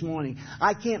had this morning.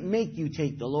 I can't make you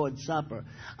take the Lord's Supper.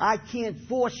 I can't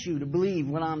force you to believe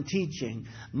what I'm teaching.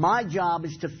 My job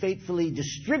is to faithfully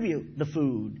distribute the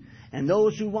food. And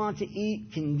those who want to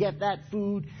eat can get that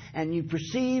food. And you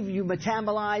perceive, you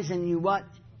metabolize, and you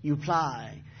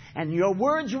apply. And your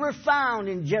words were found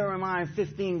in Jeremiah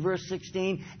 15, verse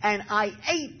 16. And I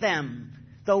ate them.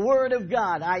 The Word of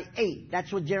God, I ate.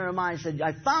 That's what Jeremiah said.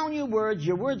 I found your words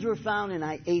were found, and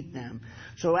I ate them.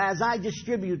 So as I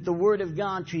distribute the Word of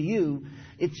God to you,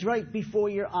 it's right before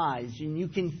your eyes. And you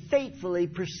can faithfully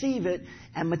perceive it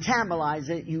and metabolize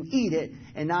it. You eat it,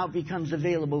 and now it becomes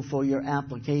available for your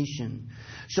application.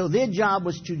 So their job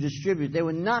was to distribute. They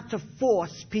were not to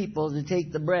force people to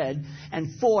take the bread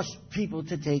and force people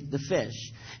to take the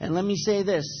fish. And let me say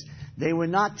this. They were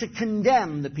not to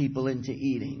condemn the people into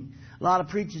eating. A lot of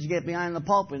preachers get behind the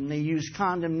pulpit and they use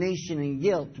condemnation and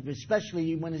guilt,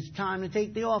 especially when it's time to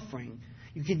take the offering.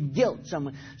 You can guilt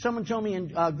someone. Someone told me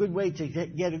a good way to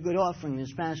get a good offering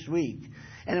this past week.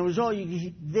 And it was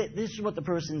this is what the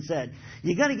person said.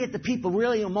 You got to get the people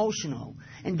really emotional.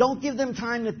 And don't give them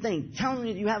time to think. Tell them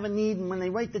that you have a need, and when they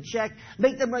write the check,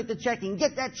 make them write the check and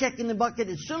get that check in the bucket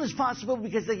as soon as possible,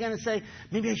 because they're going to say,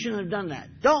 maybe I shouldn't have done that.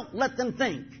 Don't let them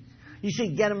think. You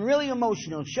see, get them really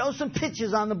emotional. Show some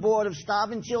pictures on the board of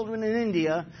starving children in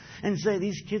India and say,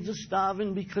 these kids are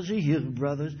starving because of you,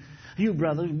 brothers.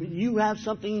 You have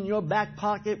something in your back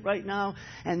pocket right now,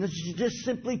 and this is just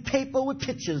simply paper with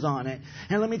pictures on it.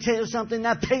 And let me tell you something,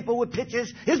 that paper with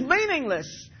pictures is meaningless.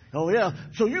 Oh, yeah,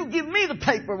 so you give me the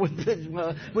paper with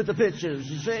the pictures,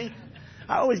 you see.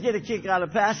 I always get a kick out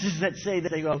of pastors that say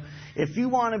that. They go, if you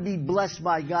want to be blessed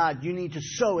by God, you need to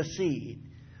sow a seed.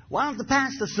 Why don't the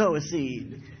pastor sow a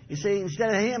seed? You see,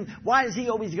 instead of him, why is he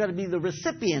always got to be the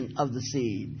recipient of the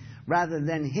seed rather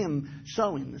than him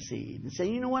sowing the seed? And say,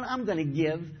 you know what, I'm going to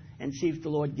give and see if the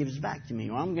Lord gives back to me.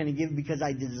 Or I'm going to give because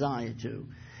I desire to.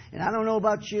 And I don't know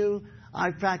about you.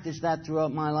 I've practiced that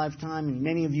throughout my lifetime, and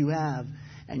many of you have.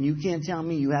 And you can't tell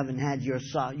me you haven't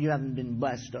been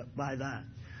blessed by that.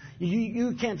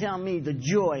 You can't tell me the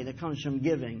joy that comes from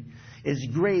giving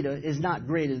is not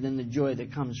greater than the joy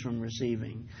that comes from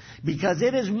receiving. Because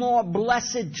it is more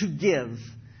blessed to give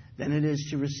than it is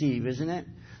to receive, isn't it?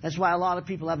 That's why a lot of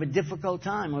people have a difficult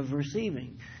time of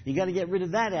receiving. You got to get rid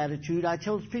of that attitude. I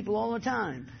tell people all the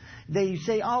time. They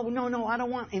say, oh, no, I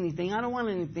don't want anything.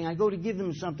 I go to give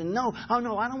them something. No, I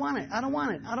don't want it.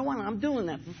 I'm doing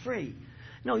that for free.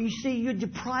 No, you see, you're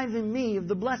depriving me of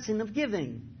the blessing of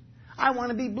giving. I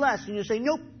want to be blessed. And you say,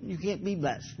 nope, you can't be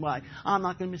blessed. Why? I'm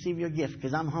not going to receive your gift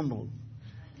because I'm humble.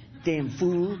 Damn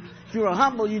fool. If you were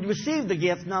humble, you'd receive the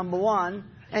gift, number one.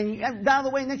 And by the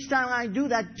way, next time I do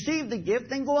that, receive the gift,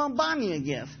 then go out and buy me a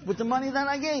gift with the money that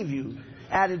I gave you.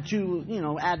 Add a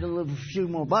few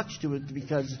more bucks to it,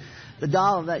 because the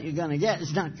dollar that you're going to get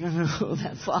is not going to go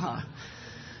that far.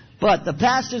 But the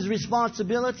pastor's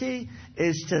responsibility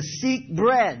is to seek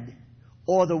bread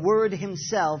or the word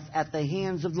himself at the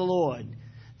hands of the Lord.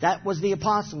 That was the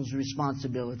apostle's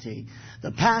responsibility.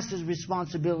 The pastor's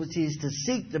responsibility is to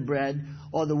seek the bread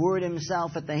or the word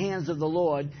himself at the hands of the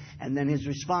Lord, and then his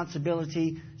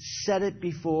responsibility, set it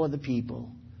before the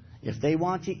people. If they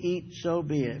want to eat, so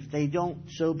be it. If they don't,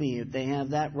 so be it. They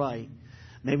have that right.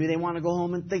 Maybe they want to go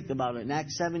home and think about it. In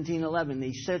Acts 17:11,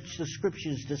 they search the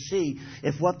scriptures to see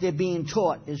if what they're being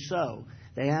taught is so.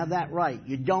 They have that right.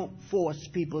 You don't force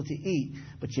people to eat,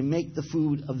 but you make the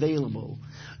food available.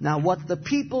 Now, what the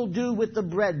people do with the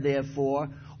bread, therefore,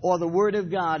 or the Word of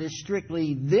God, is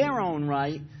strictly their own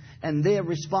right and their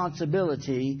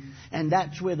responsibility, and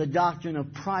that's where the doctrine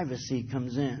of privacy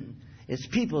comes in. It's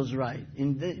people's right.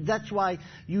 And that's why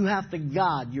you have to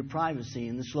guard your privacy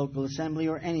in this local assembly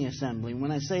or any assembly.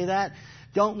 When I say that,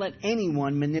 don't let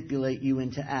anyone manipulate you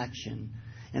into action.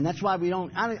 And that's why we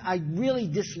don't... I really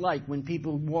dislike when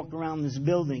people walk around this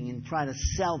building and try to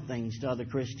sell things to other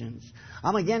Christians.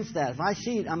 I'm against that. If I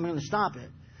see it, I'm going to stop it.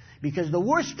 Because the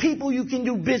worst people you can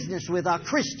do business with are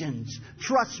Christians.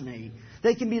 Trust me.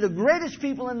 They can be the greatest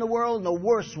people in the world and the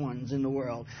worst ones in the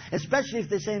world. Especially if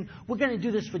they're saying, we're going to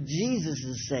do this for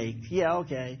Jesus' sake. Yeah,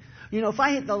 okay. You know, if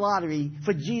I hit the lottery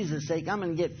for Jesus' sake, I'm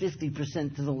going to get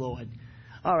 50% to the Lord.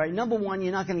 All right, number one,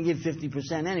 you're not going to give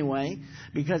 50% anyway,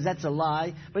 because that's a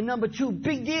lie. But number two,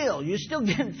 big deal. You're still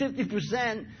getting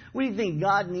 50%. What do you think?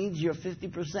 God needs your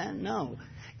 50%? No.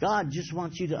 God just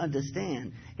wants you to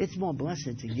understand it's more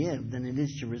blessed to give than it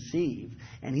is to receive.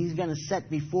 And He's going to set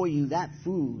before you that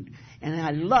food. And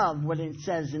I love what it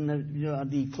says in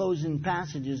the closing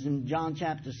passages in John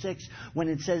chapter 6, when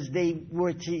it says they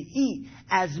were to eat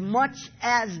as much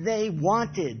as they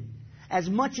wanted, as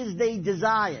much as they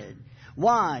desired.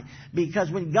 Why?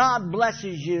 Because when God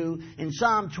blesses you in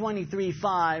Psalm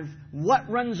 23:5, what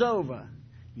runs over?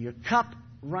 Your cup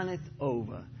runneth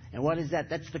over. And what is that?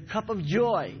 That's the cup of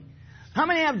joy. How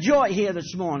many have joy here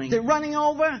this morning? Is it running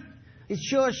over? It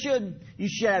sure should. You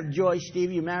should have joy,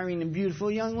 Steve. You're marrying a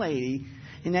beautiful young lady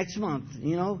next month.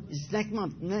 You know, it's next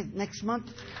month. Next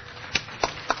month?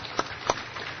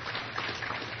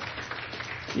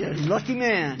 You're a lucky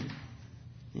man.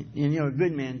 And you're a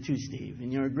good man too, Steve.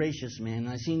 And you're a gracious man.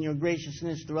 I've seen your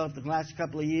graciousness throughout the last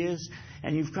couple of years.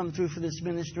 And you've come through for this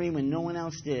ministry when no one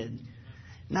else did.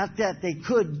 Not that they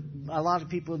could, a lot of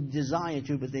people desire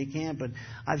to, but they can't. But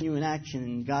I've seen you in action,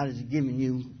 and God has given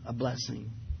you a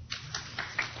blessing.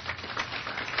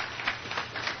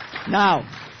 Now,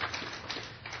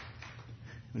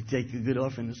 we take a good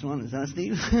offering this morning, huh,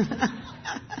 Steve?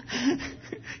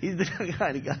 He's the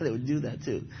kind of guy that would do that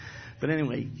too. But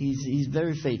anyway, he's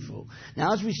very faithful.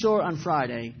 Now, as we saw on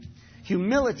Friday,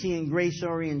 humility and grace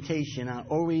orientation are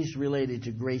always related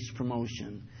to grace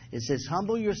promotion. It says,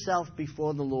 humble yourself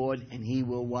before the Lord, and He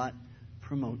will what?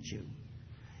 Promote you.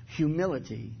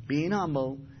 Humility, being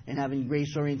humble, and having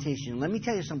grace orientation. Let me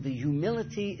tell you something.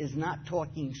 Humility is not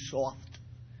talking soft.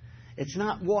 It's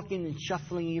not walking and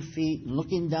shuffling your feet and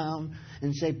looking down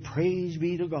and say, praise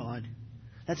be to God.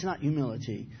 That's not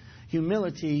humility.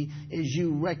 Humility is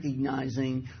you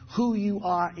recognizing who you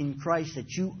are in Christ, that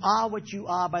you are what you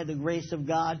are by the grace of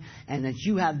God, and that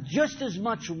you have just as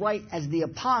much right as the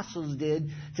apostles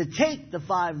did to take the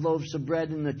 5 loaves of bread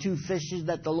and the 2 fishes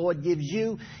that the Lord gives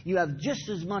you. You have just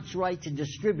as much right to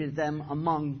distribute them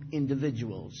among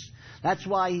individuals. That's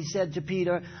why He said to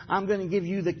Peter, I'm going to give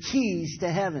you the keys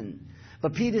to heaven.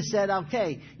 But Peter said,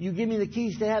 okay, you give me the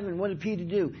keys to heaven. What did Peter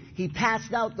do? He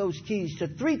passed out those keys to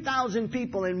 3,000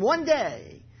 people in one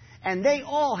day. And they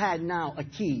all had now a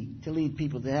key to lead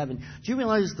people to heaven. Do you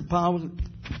realize the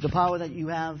power that you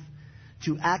have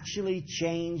to actually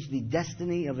change the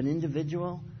destiny of an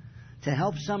individual? To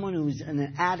help someone who's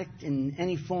an addict in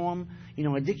any form. You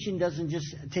know, addiction doesn't just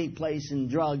take place in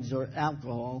drugs or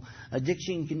alcohol.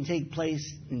 Addiction can take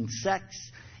place in sex.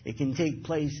 It can take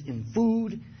place in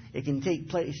food. It can take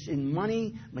place in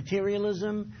money,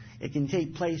 materialism. It can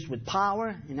take place with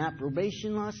power and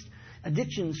approbation lust.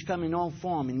 Addictions come in all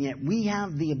form, and yet we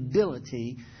have the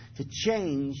ability to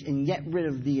change and get rid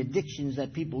of the addictions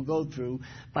that people go through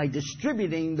by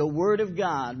distributing the Word of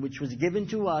God, which was given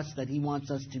to us, that He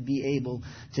wants us to be able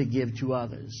to give to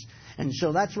others. And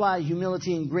so that's why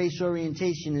humility and grace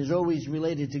orientation is always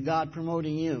related to God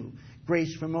promoting you.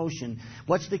 grace for motion.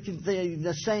 What's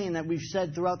the saying that we've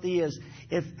said throughout the years?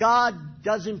 If God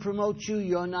doesn't promote you,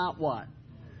 you're not what?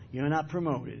 You're not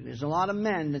promoted. There's a lot of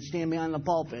men that stand behind the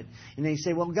pulpit and they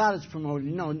say, well, God has promoted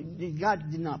you. No,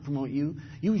 God did not promote you.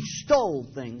 You stole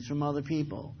things from other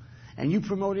people and you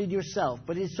promoted yourself.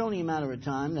 But it's only a matter of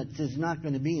time that there's not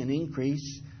going to be an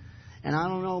increase. And I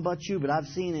don't know about you, but I've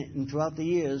seen it throughout the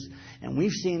years. And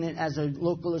we've seen it as a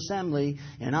local assembly.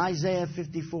 In Isaiah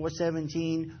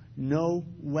 54:17, no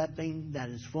weapon that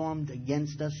is formed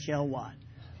against us shall what?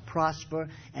 Prosper.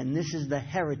 And this is the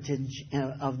heritage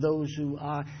of those who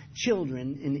are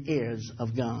children and heirs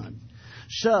of God.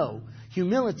 So,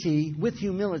 humility, with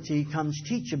humility comes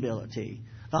teachability.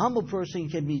 The humble person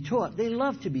can be taught. They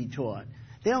love to be taught.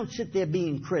 They don't sit there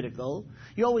being critical.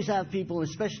 You always have people,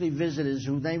 especially visitors,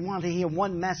 who they want to hear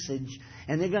one message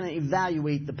and they're going to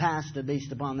evaluate the pastor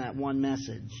based upon that one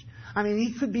message. I mean,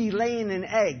 he could be laying an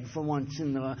egg for once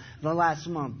in the last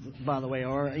month, by the way,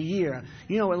 or a year.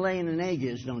 You know what laying an egg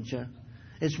is, don't you?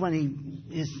 It's when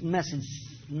his message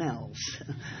smells.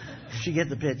 You get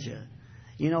the picture.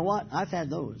 You know what? I've had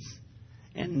those.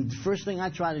 And the first thing I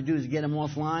try to do is get them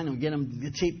offline or get them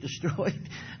the tape destroyed.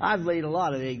 I've laid a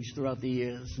lot of eggs throughout the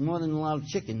years, more than a lot of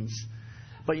chickens.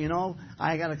 But, you know,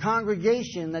 I got a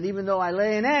congregation that even though I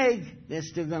lay an egg, they're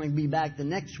still going to be back the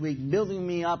next week building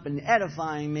me up and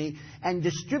edifying me and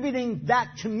distributing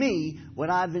back to me what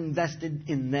I've invested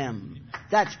in them.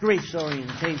 That's grace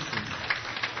orientation.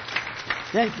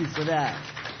 Thank you for that.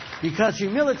 Because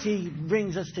humility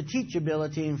brings us to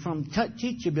teachability, and from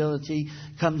teachability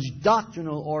comes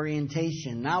doctrinal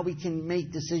orientation. Now we can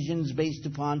make decisions based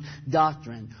upon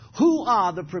doctrine. Who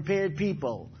are the prepared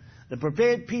people? The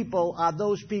prepared people are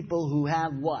those people who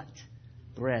have what?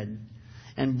 Bread.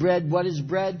 And bread, what is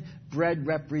bread? Bread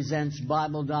represents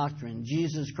Bible doctrine.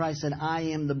 Jesus Christ said, I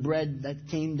am the bread that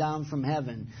came down from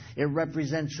heaven. It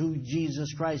represents who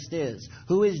Jesus Christ is.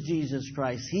 Who is Jesus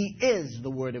Christ? He is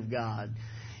the Word of God.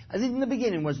 In the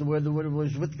beginning was the Word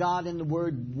was with God, and the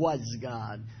Word was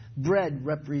God. Bread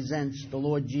represents the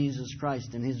Lord Jesus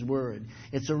Christ and His Word.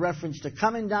 It's a reference to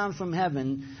coming down from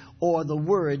heaven or the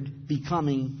Word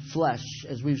becoming flesh,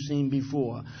 as we've seen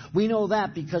before. We know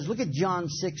that because look at John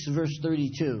 6, verse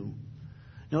 32.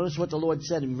 Notice what the Lord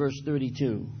said in verse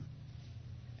 32.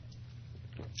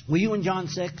 Were you in John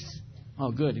 6?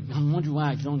 Oh, good. I'm wondering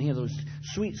why I don't hear those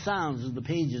sweet sounds of the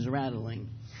pages rattling.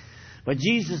 But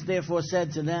Jesus therefore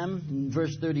said to them, in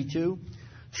verse 32,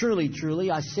 Truly,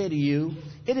 truly, I say to you,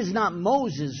 it is not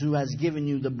Moses who has given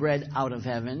you the bread out of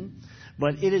heaven,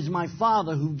 but it is my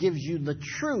Father who gives you the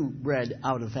true bread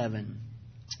out of heaven.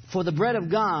 For the bread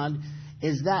of God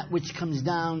is that which comes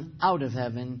down out of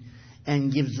heaven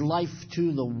and gives life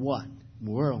to the what?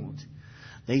 World.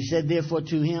 They said therefore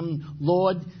to him,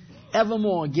 Lord,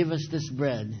 evermore give us this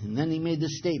bread. And then he made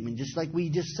this statement, just like we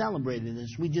just celebrated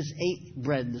this. We just ate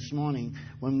bread this morning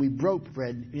when we broke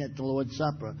bread at the Lord's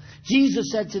Supper.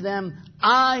 Jesus said to them,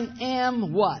 I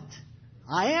am what?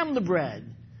 I am the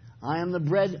bread. I am the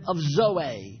bread of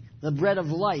Zoe, the bread of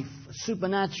life,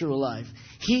 supernatural life.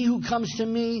 He who comes to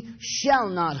me shall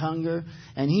not hunger,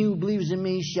 and he who believes in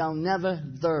me shall never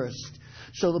thirst.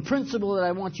 So the principle that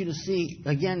I want you to see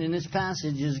again in this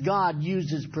passage is God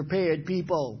uses prepared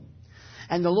people.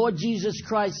 And the Lord Jesus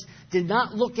Christ did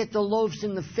not look at the loaves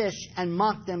and the fish and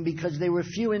mock them because they were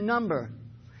few in number.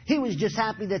 He was just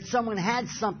happy that someone had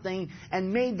something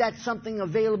and made that something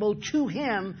available to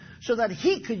him so that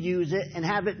he could use it and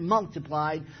have it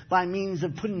multiplied by means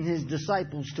of putting his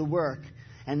disciples to work.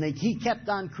 And he kept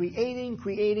on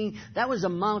creating. That was a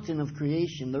mountain of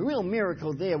creation. The real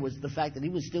miracle there was the fact that he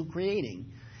was still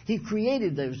creating. He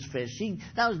created those fish.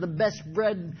 That was the best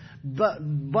bread,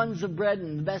 buns of bread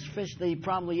and the best fish they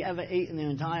probably ever ate in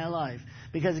their entire life.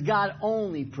 Because God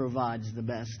only provides the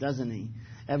best, doesn't He?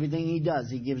 Everything He does,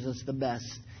 He gives us the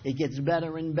best. It gets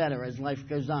better and better as life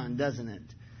goes on, doesn't it?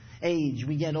 Age,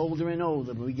 we get older and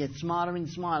older, but we get smarter and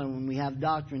smarter when we have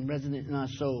doctrine resident in our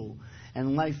soul.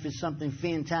 And life is something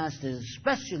fantastic,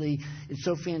 it's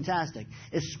so fantastic,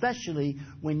 especially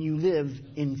when you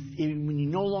when you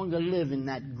no longer live in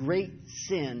that great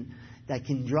sin that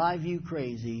can drive you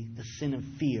crazy, the sin of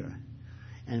fear.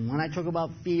 And when I talk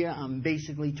about fear, I'm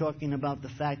basically talking about the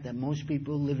fact that most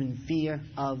people live in fear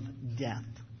of death.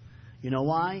 You know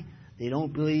why? They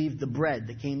don't believe the bread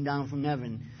that came down from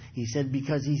heaven.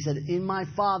 Because he said, in my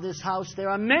Father's house there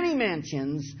are many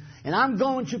mansions, and I'm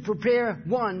going to prepare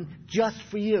one just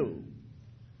for you.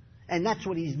 And that's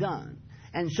what He's done.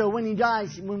 And so when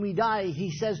we die,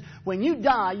 he says, when you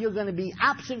die, you're going to be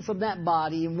absent from that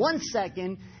body in 1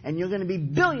 second, and you're going to be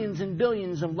billions and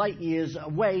billions of light years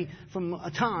away from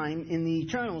a time in the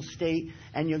eternal state,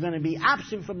 and you're going to be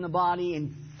absent from the body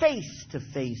and face to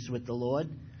face with the Lord.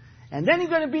 And then you're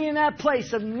going to be in that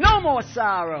place of no more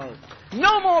sorrow,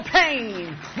 no more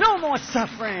pain, no more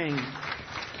suffering.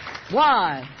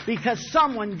 Why? Because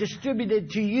someone distributed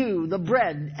to you the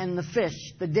bread and the fish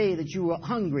the day that you were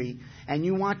hungry, and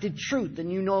you wanted truth,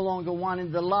 and you no longer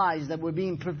wanted the lies that were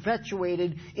being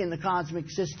perpetuated in the cosmic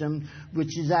system,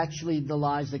 which is actually the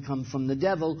lies that come from the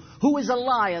devil, who is a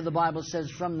liar, the Bible says,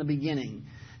 from the beginning.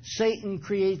 Satan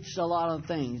creates a lot of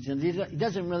things, and he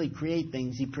doesn't really create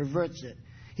things, he perverts it.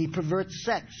 He perverts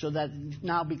sex so that it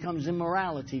now becomes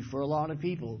immorality for a lot of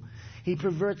people. He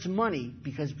perverts money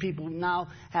because people now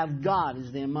have God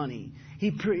as their money.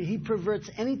 He perverts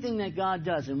anything that God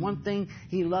does. And one thing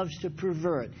he loves to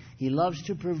pervert. He loves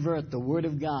to pervert the Word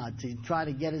of God to try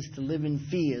to get us to live in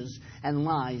fears and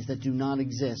lies that do not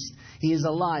exist. He is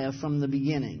a liar from the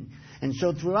beginning. And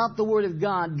so throughout the Word of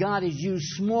God, God has used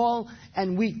small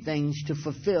and weak things to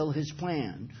fulfill His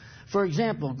plan. For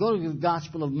example, go to the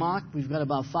Gospel of Mark. We've got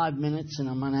about 5 minutes, and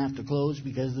I'm going to have to close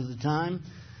because of the time.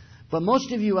 But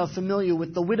most of you are familiar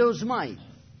with the widow's mite,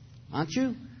 aren't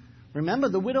you? Remember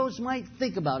the widow's mite?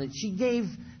 Think about it. She gave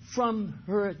from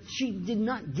her, she did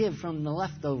not give from the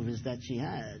leftovers that she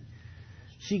had.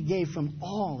 She gave from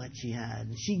all that she had.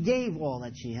 She gave all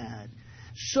that she had.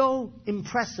 So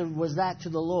impressive was that to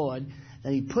the Lord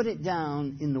that He put it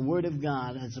down in the Word of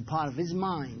God as a part of His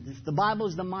mind. If the Bible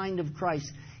is the mind of Christ,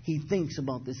 He thinks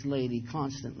about this lady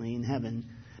constantly in heaven,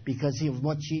 because of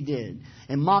what she did.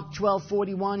 In Mark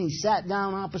 12:41, He sat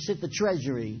down opposite the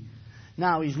treasury.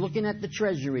 Now He's looking at the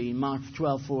treasury in Mark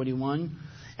 12:41,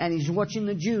 and He's watching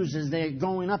the Jews as they're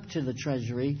going up to the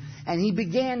treasury, and He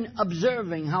began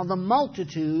observing how the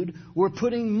multitude were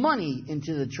putting money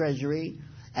into the treasury,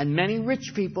 and many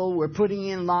rich people were putting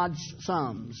in large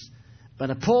sums. But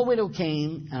a poor widow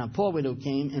came and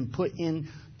put in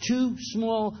 2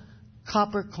 small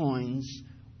copper coins,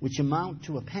 which amount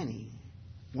to a penny.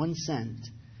 1 cent.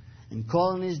 And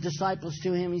calling His disciples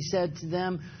to Him, He said to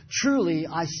them, "Truly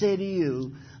I say to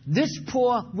you, this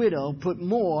poor widow put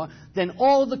more than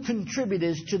all the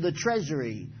contributors to the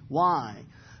treasury." Why?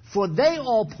 "For they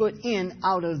all put in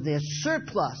out of their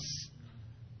surplus,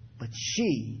 but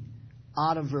she,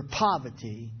 out of her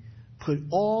poverty, put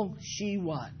all she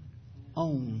what?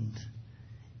 Owned,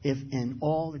 and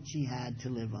all that she had to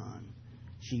live on.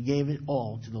 She gave it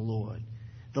all to the Lord."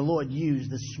 The Lord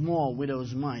used the small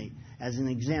widow's mite as an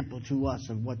example to us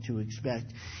of what to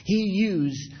expect. He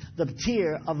used the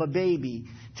tear of a baby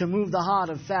to move the heart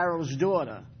of Pharaoh's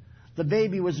daughter. The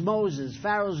baby was Moses.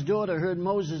 Pharaoh's daughter heard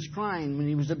Moses crying when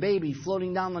he was a baby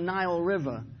floating down the Nile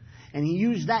River. And he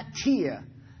used that tear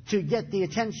to get the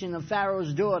attention of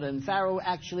Pharaoh's daughter. And Pharaoh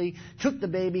actually took the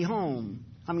baby home.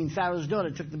 Pharaoh's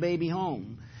daughter took the baby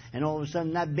home. And all of a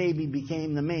sudden, that baby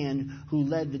became the man who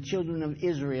led the children of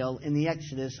Israel in the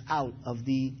Exodus out of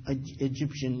the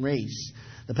Egyptian race.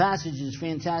 The passage is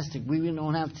fantastic. We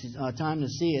don't have time to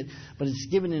see it, but it's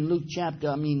given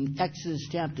in Exodus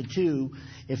chapter 2.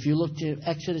 If you look to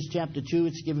Exodus chapter 2,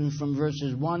 it's given from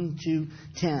verses 1 to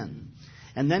 10.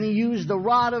 And then He used the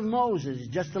rod of Moses,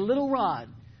 just a little rod.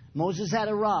 Moses had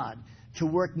a rod to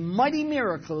work mighty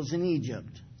miracles in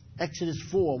Egypt. Exodus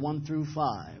 4, 1 through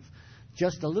 5.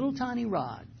 Just a little tiny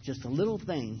rod, just a little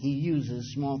thing. He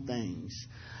uses small things.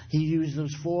 He used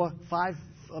those 5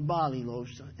 barley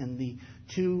loaves and the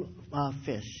 2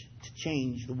 fish to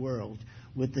change the world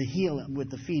with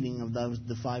the feeding of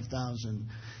the 5,000.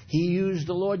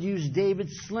 The Lord used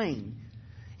David's sling.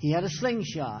 He had a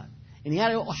slingshot, and he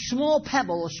had a small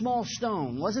pebble, a small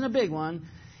stone. It wasn't a big one.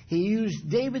 He used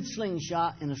David's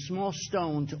slingshot and a small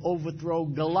stone to overthrow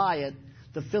Goliath,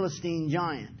 the Philistine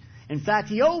giant. In fact,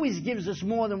 He always gives us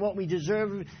more than what we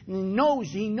deserve. And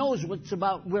He knows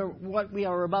what we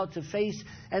are about to face.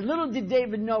 And little did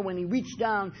David know when he reached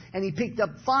down and he picked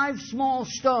up 5 small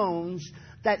stones,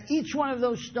 that each one of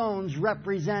those stones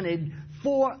represented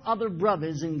 4 other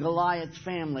brothers in Goliath's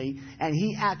family, and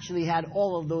he actually had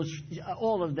all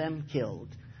of them killed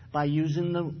by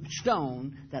using the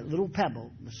stone, that little pebble,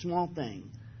 the small thing,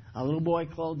 a little boy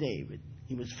called David.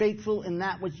 He was faithful in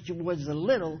that which was a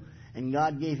little, and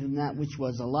God gave him that which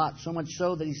was a lot, so much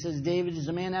so that He says, "David is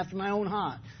a man after my own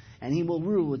heart, and he will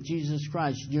rule with Jesus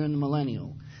Christ during the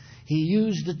millennial." He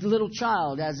used the little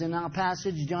child, as in our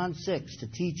passage, John 6, to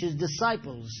teach His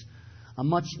disciples a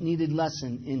much-needed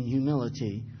lesson in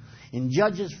humility. In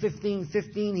Judges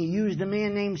 15:15, He used a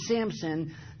man named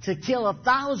Samson to kill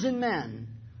 1,000 men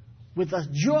with a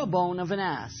jawbone of an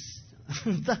ass.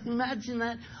 Imagine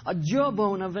that. A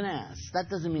jawbone of an ass. That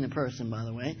doesn't mean a person, by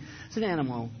the way. It's an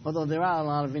animal. Although there are a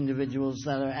lot of individuals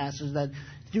that are asses that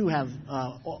do have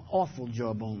awful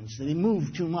jawbones. They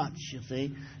move too much, you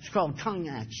see. It's called tongue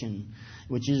action,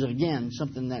 which is, again,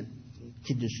 something that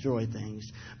can destroy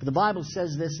things. But the Bible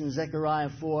says this in Zechariah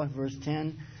 4, verse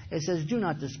 10. It says, do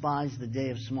not despise the day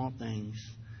of small things.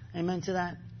 Amen to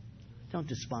that? Don't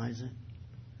despise it.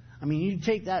 I mean, you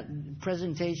take that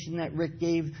presentation that Rick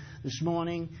gave this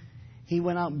morning. He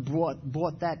went out and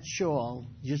bought that shawl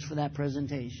just for that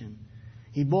presentation.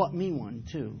 He bought me one,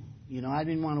 too. You know, I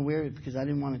didn't want to wear it because I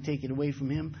didn't want to take it away from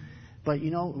him. But,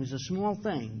 you know, it was a small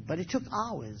thing. But it took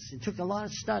hours. It took a lot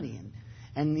of studying.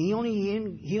 And he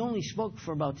only spoke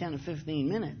for about 10 or 15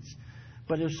 minutes.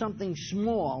 But it was something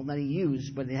small that he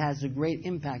used, but it has a great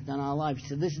impact on our lives.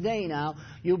 To this day now,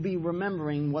 you'll be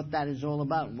remembering what that is all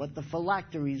about, what the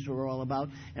phylacteries were all about,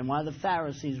 and why the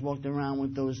Pharisees walked around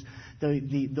with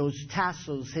those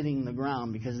tassels hitting the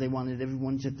ground, because they wanted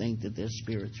everyone to think that they're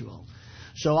spiritual.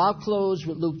 So I'll close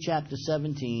with Luke chapter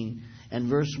 17 and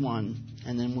verse 1,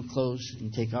 and then we'll close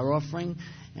and take our offering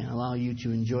and allow you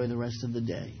to enjoy the rest of the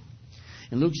day.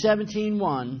 In Luke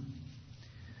 17:1,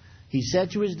 he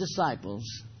said to his disciples,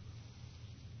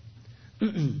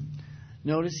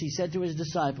 notice he said to his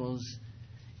disciples,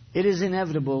 it is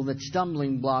inevitable that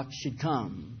stumbling blocks should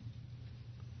come.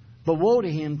 But woe to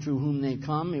him through whom they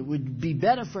come. It would be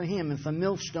better for him if a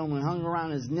millstone were hung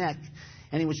around his neck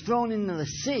and he was thrown into the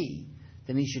sea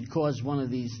than he should cause one of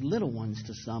these little ones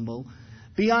to stumble.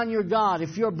 Be on your guard.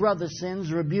 If your brother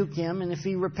sins, rebuke him. And if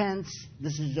he repents,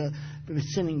 this is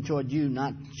sinning toward you,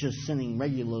 not just sinning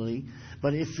regularly.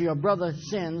 But if your brother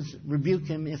sins, rebuke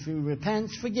him. If he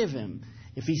repents, forgive him.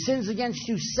 If he sins against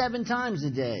you 7 times a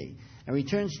day and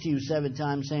returns to you 7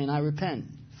 times saying, I repent,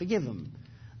 forgive him.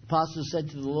 The apostle said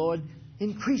to the Lord,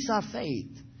 increase our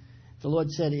faith. The Lord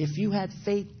said, if you had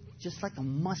faith just like a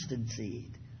mustard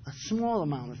seed, a small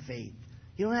amount of faith,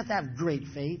 you don't have to have great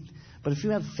faith, but if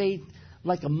you have faith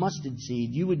like a mustard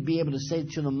seed, you would be able to say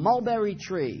to the mulberry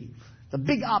tree, the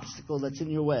big obstacle that's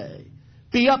in your way,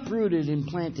 be uprooted and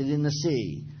planted in the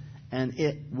sea, and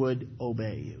it would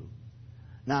obey you.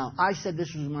 Now, I said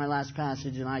this was my last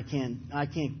passage, and I can't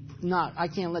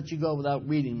let you go without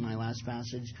reading my last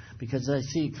passage, because I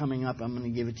see it coming up. I'm going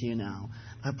to give it to you now.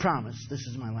 I promise this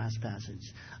is my last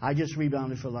passage. I just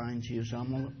rebounded for lying to you, so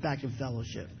I'm back in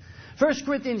fellowship. 1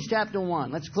 Corinthians chapter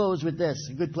 1. Let's close with this.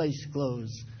 A good place to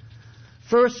close.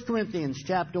 1 Corinthians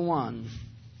chapter 1.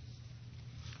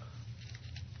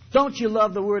 Don't you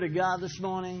love the Word of God this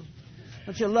morning?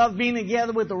 Don't you love being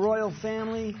together with the royal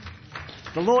family?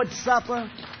 The Lord's Supper,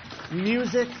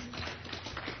 music,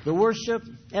 the worship,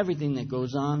 everything that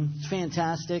goes on. It's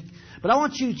fantastic. But I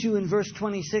want you to, in verse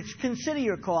 26, consider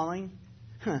your calling.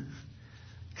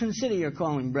 Consider your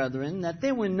calling, brethren, that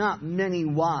there were not many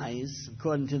wise,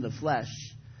 according to the flesh.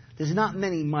 There's not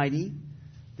many mighty.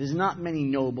 There's not many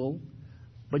noble.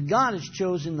 But God has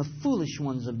chosen the foolish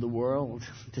ones of the world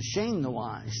to shame the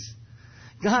wise.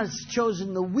 God has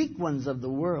chosen the weak ones of the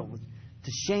world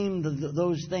to shame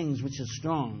those things which are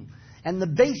strong. And the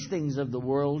base things of the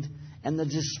world and the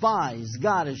despised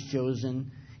God has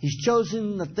chosen. He's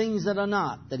chosen the things that are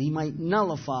not, that He might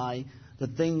nullify the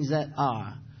things that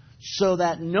are. So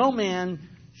that no man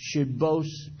should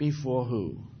boast before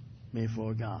who?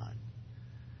 Before God.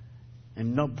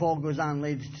 And Paul goes on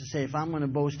later to say, if I'm going to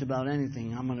boast about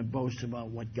anything, I'm going to boast about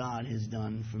what God has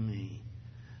done for me.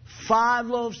 5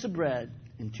 loaves of bread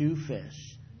and 2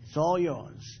 fish. It's all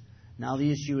yours. Now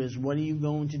the issue is, what are you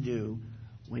going to do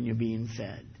when you're being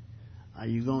fed? Are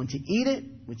you going to eat it,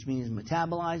 which means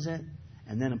metabolize it,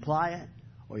 and then apply it?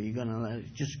 Or are you going to let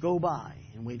it just go by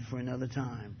and wait for another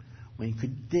time? When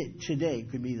today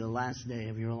could be the last day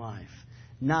of your life.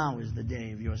 Now is the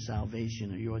day of your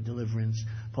salvation or your deliverance,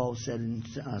 Paul said in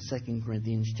 2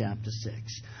 Corinthians chapter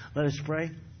 6. Let us pray.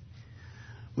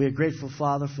 We are grateful,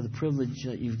 Father, for the privilege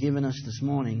that you've given us this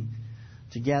morning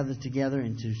to gather together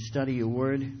and to study your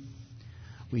word.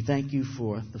 We thank you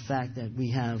for the fact that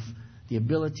we have the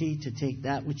ability to take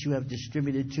that which you have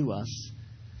distributed to us,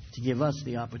 to give us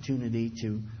the opportunity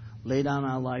to lay down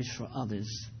our lives for others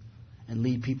and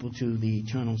lead people to the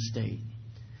eternal state.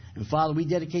 And Father, we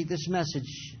dedicate this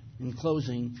message in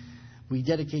closing. We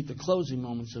dedicate the closing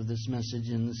moments of this message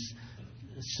in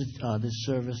this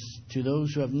service to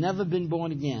those who have never been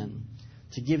born again,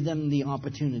 to give them the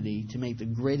opportunity to make the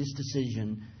greatest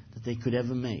decision that they could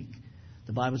ever make.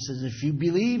 The Bible says, if you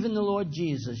believe in the Lord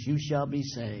Jesus, you shall be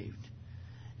saved.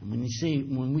 And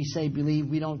when we say believe,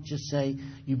 we don't just say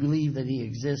you believe that He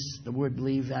exists. The word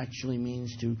believe actually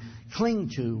means to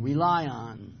cling to, rely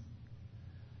on,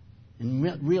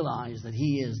 and realize that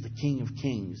He is the King of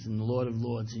Kings and the Lord of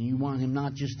Lords, and you want Him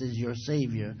not just as your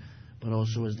Savior, but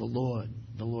also as the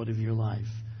Lord of your life.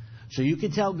 So you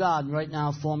can tell God right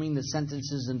now, forming the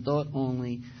sentences in thought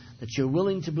only, that you're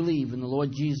willing to believe in the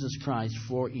Lord Jesus Christ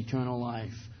for eternal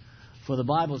life. For the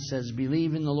Bible says,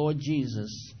 believe in the Lord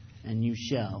Jesus, and you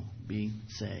shall be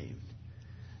saved.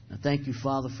 Now, thank you,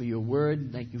 Father, for your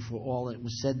word. Thank you for all that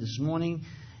was said this morning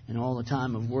and all the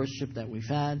time of worship that we've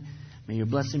had. May your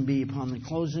blessing be upon the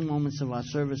closing moments of our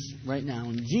service right now.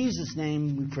 In Jesus'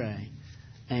 name we pray.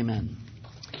 Amen.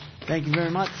 Thank you very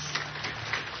much.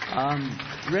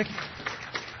 Rick,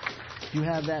 you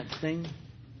have that thing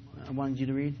I wanted you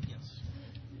to read? Yes.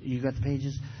 You got the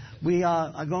pages? We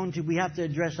have to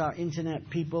address our internet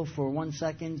people for 1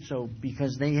 second,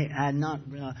 because they have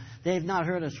not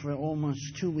heard us for almost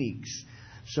 2 weeks.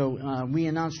 So we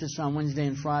announced this on Wednesday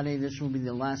and Friday. This will be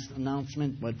the last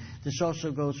announcement, but this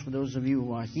also goes for those of you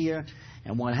who are here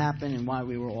and what happened and why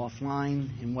we were offline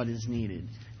and what is needed.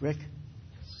 Rick?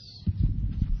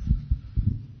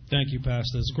 Thank you,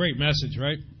 Pastor. It's a great message,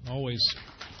 right? Always.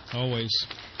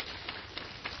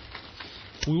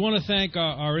 We want to thank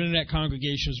our internet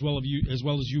congregation as well as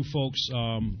you folks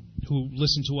who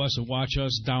listen to us and watch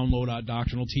us download our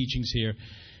doctrinal teachings here.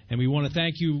 And we want to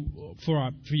thank you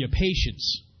for your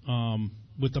patience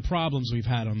with the problems we've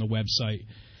had on the website.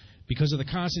 Because of the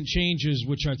constant changes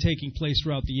which are taking place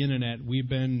throughout the internet, we've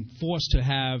been forced to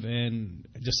have and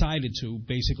decided to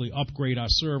basically upgrade our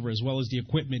server as well as the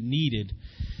equipment needed.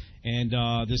 And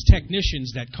there's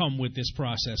technicians that come with this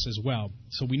process as well.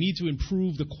 So we need to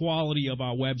improve the quality of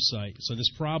our website so this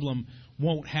problem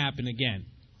won't happen again.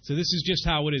 So this is just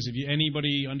how it is. If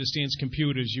anybody understands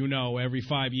computers, you know every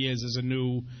 5 years there's a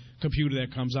new computer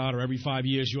that comes out, or every 5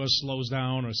 years yours slows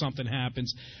down or something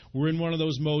happens. We're in one of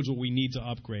those modes where we need to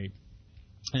upgrade.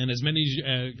 And as many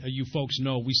of you folks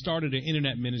know, we started an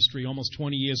internet ministry almost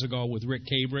 20 years ago with Rick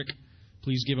Kabrick.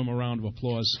 Please give him a round of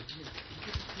applause.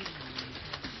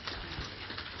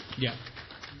 Yeah.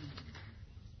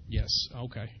 Yes,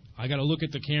 okay. I got to look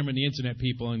at the camera and the internet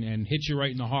people and hit you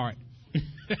right in the heart.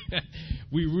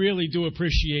 We really do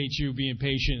appreciate you being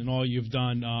patient and all you've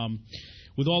done.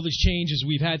 With all these changes,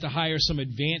 we've had to hire some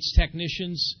advanced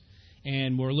technicians,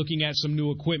 and we're looking at some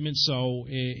new equipment. So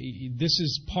this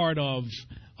is part of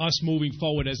us moving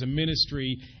forward as a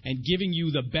ministry and giving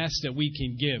you the best that we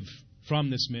can give from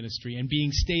this ministry and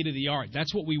being state-of-the-art.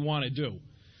 That's what we want to do.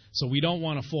 So we don't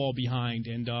want to fall behind.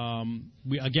 And,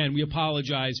 we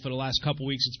apologize for the last couple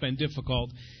weeks. It's been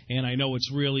difficult, and I know it's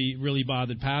really, really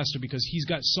bothered Pastor because he's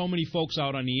got so many folks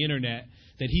out on the Internet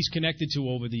that he's connected to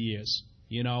over the years,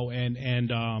 and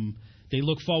they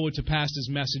look forward to Pastor's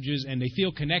messages, and they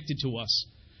feel connected to us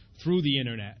through the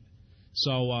Internet.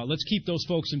 So let's keep those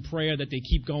folks in prayer that they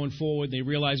keep going forward. They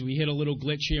realize we hit a little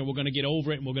glitch here, and we're going to get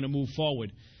over it, and we're going to move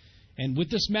forward. And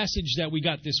with this message that we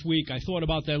got this week, I thought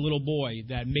about that little boy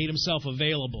that made himself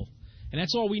available. And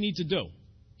that's all we need to do.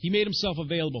 He made himself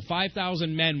available.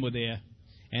 5,000 men were there,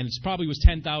 and it probably was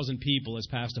 10,000 people, as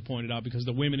Pastor pointed out, because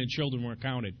the women and children weren't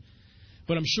counted.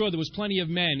 But I'm sure there was plenty of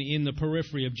men in the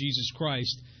periphery of Jesus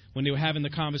Christ when they were having the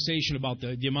conversation about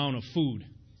the amount of food.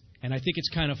 And I think it's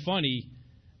kind of funny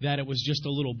that it was just a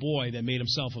little boy that made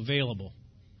himself available.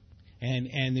 And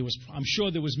I'm sure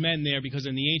there was men there because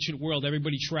in the ancient world,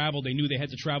 everybody traveled. They knew they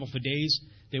had to travel for days.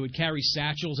 They would carry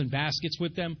satchels and baskets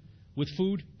with them with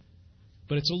food.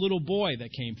 But it's a little boy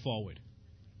that came forward.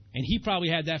 And he probably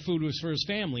had that food for his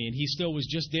family, and he still was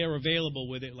just there available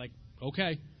with it like,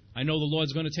 okay, I know the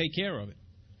Lord's going to take care of it.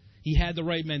 He had the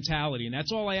right mentality, and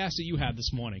that's all I ask that you have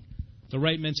this morning, the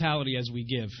right mentality as we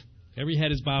give. Every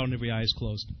head is bowed and every eye is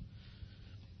closed.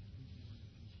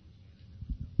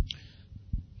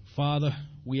 Father,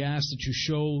 we ask that you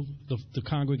show the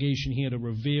congregation here to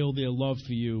reveal their love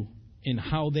for you in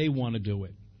how they want to do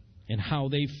it and how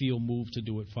they feel moved to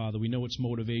do it, Father. We know it's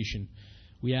motivation.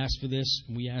 We ask for this,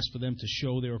 and we ask for them to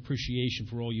show their appreciation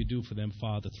for all you do for them,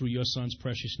 Father, through your Son's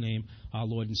precious name, our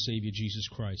Lord and Savior, Jesus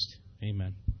Christ.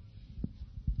 Amen.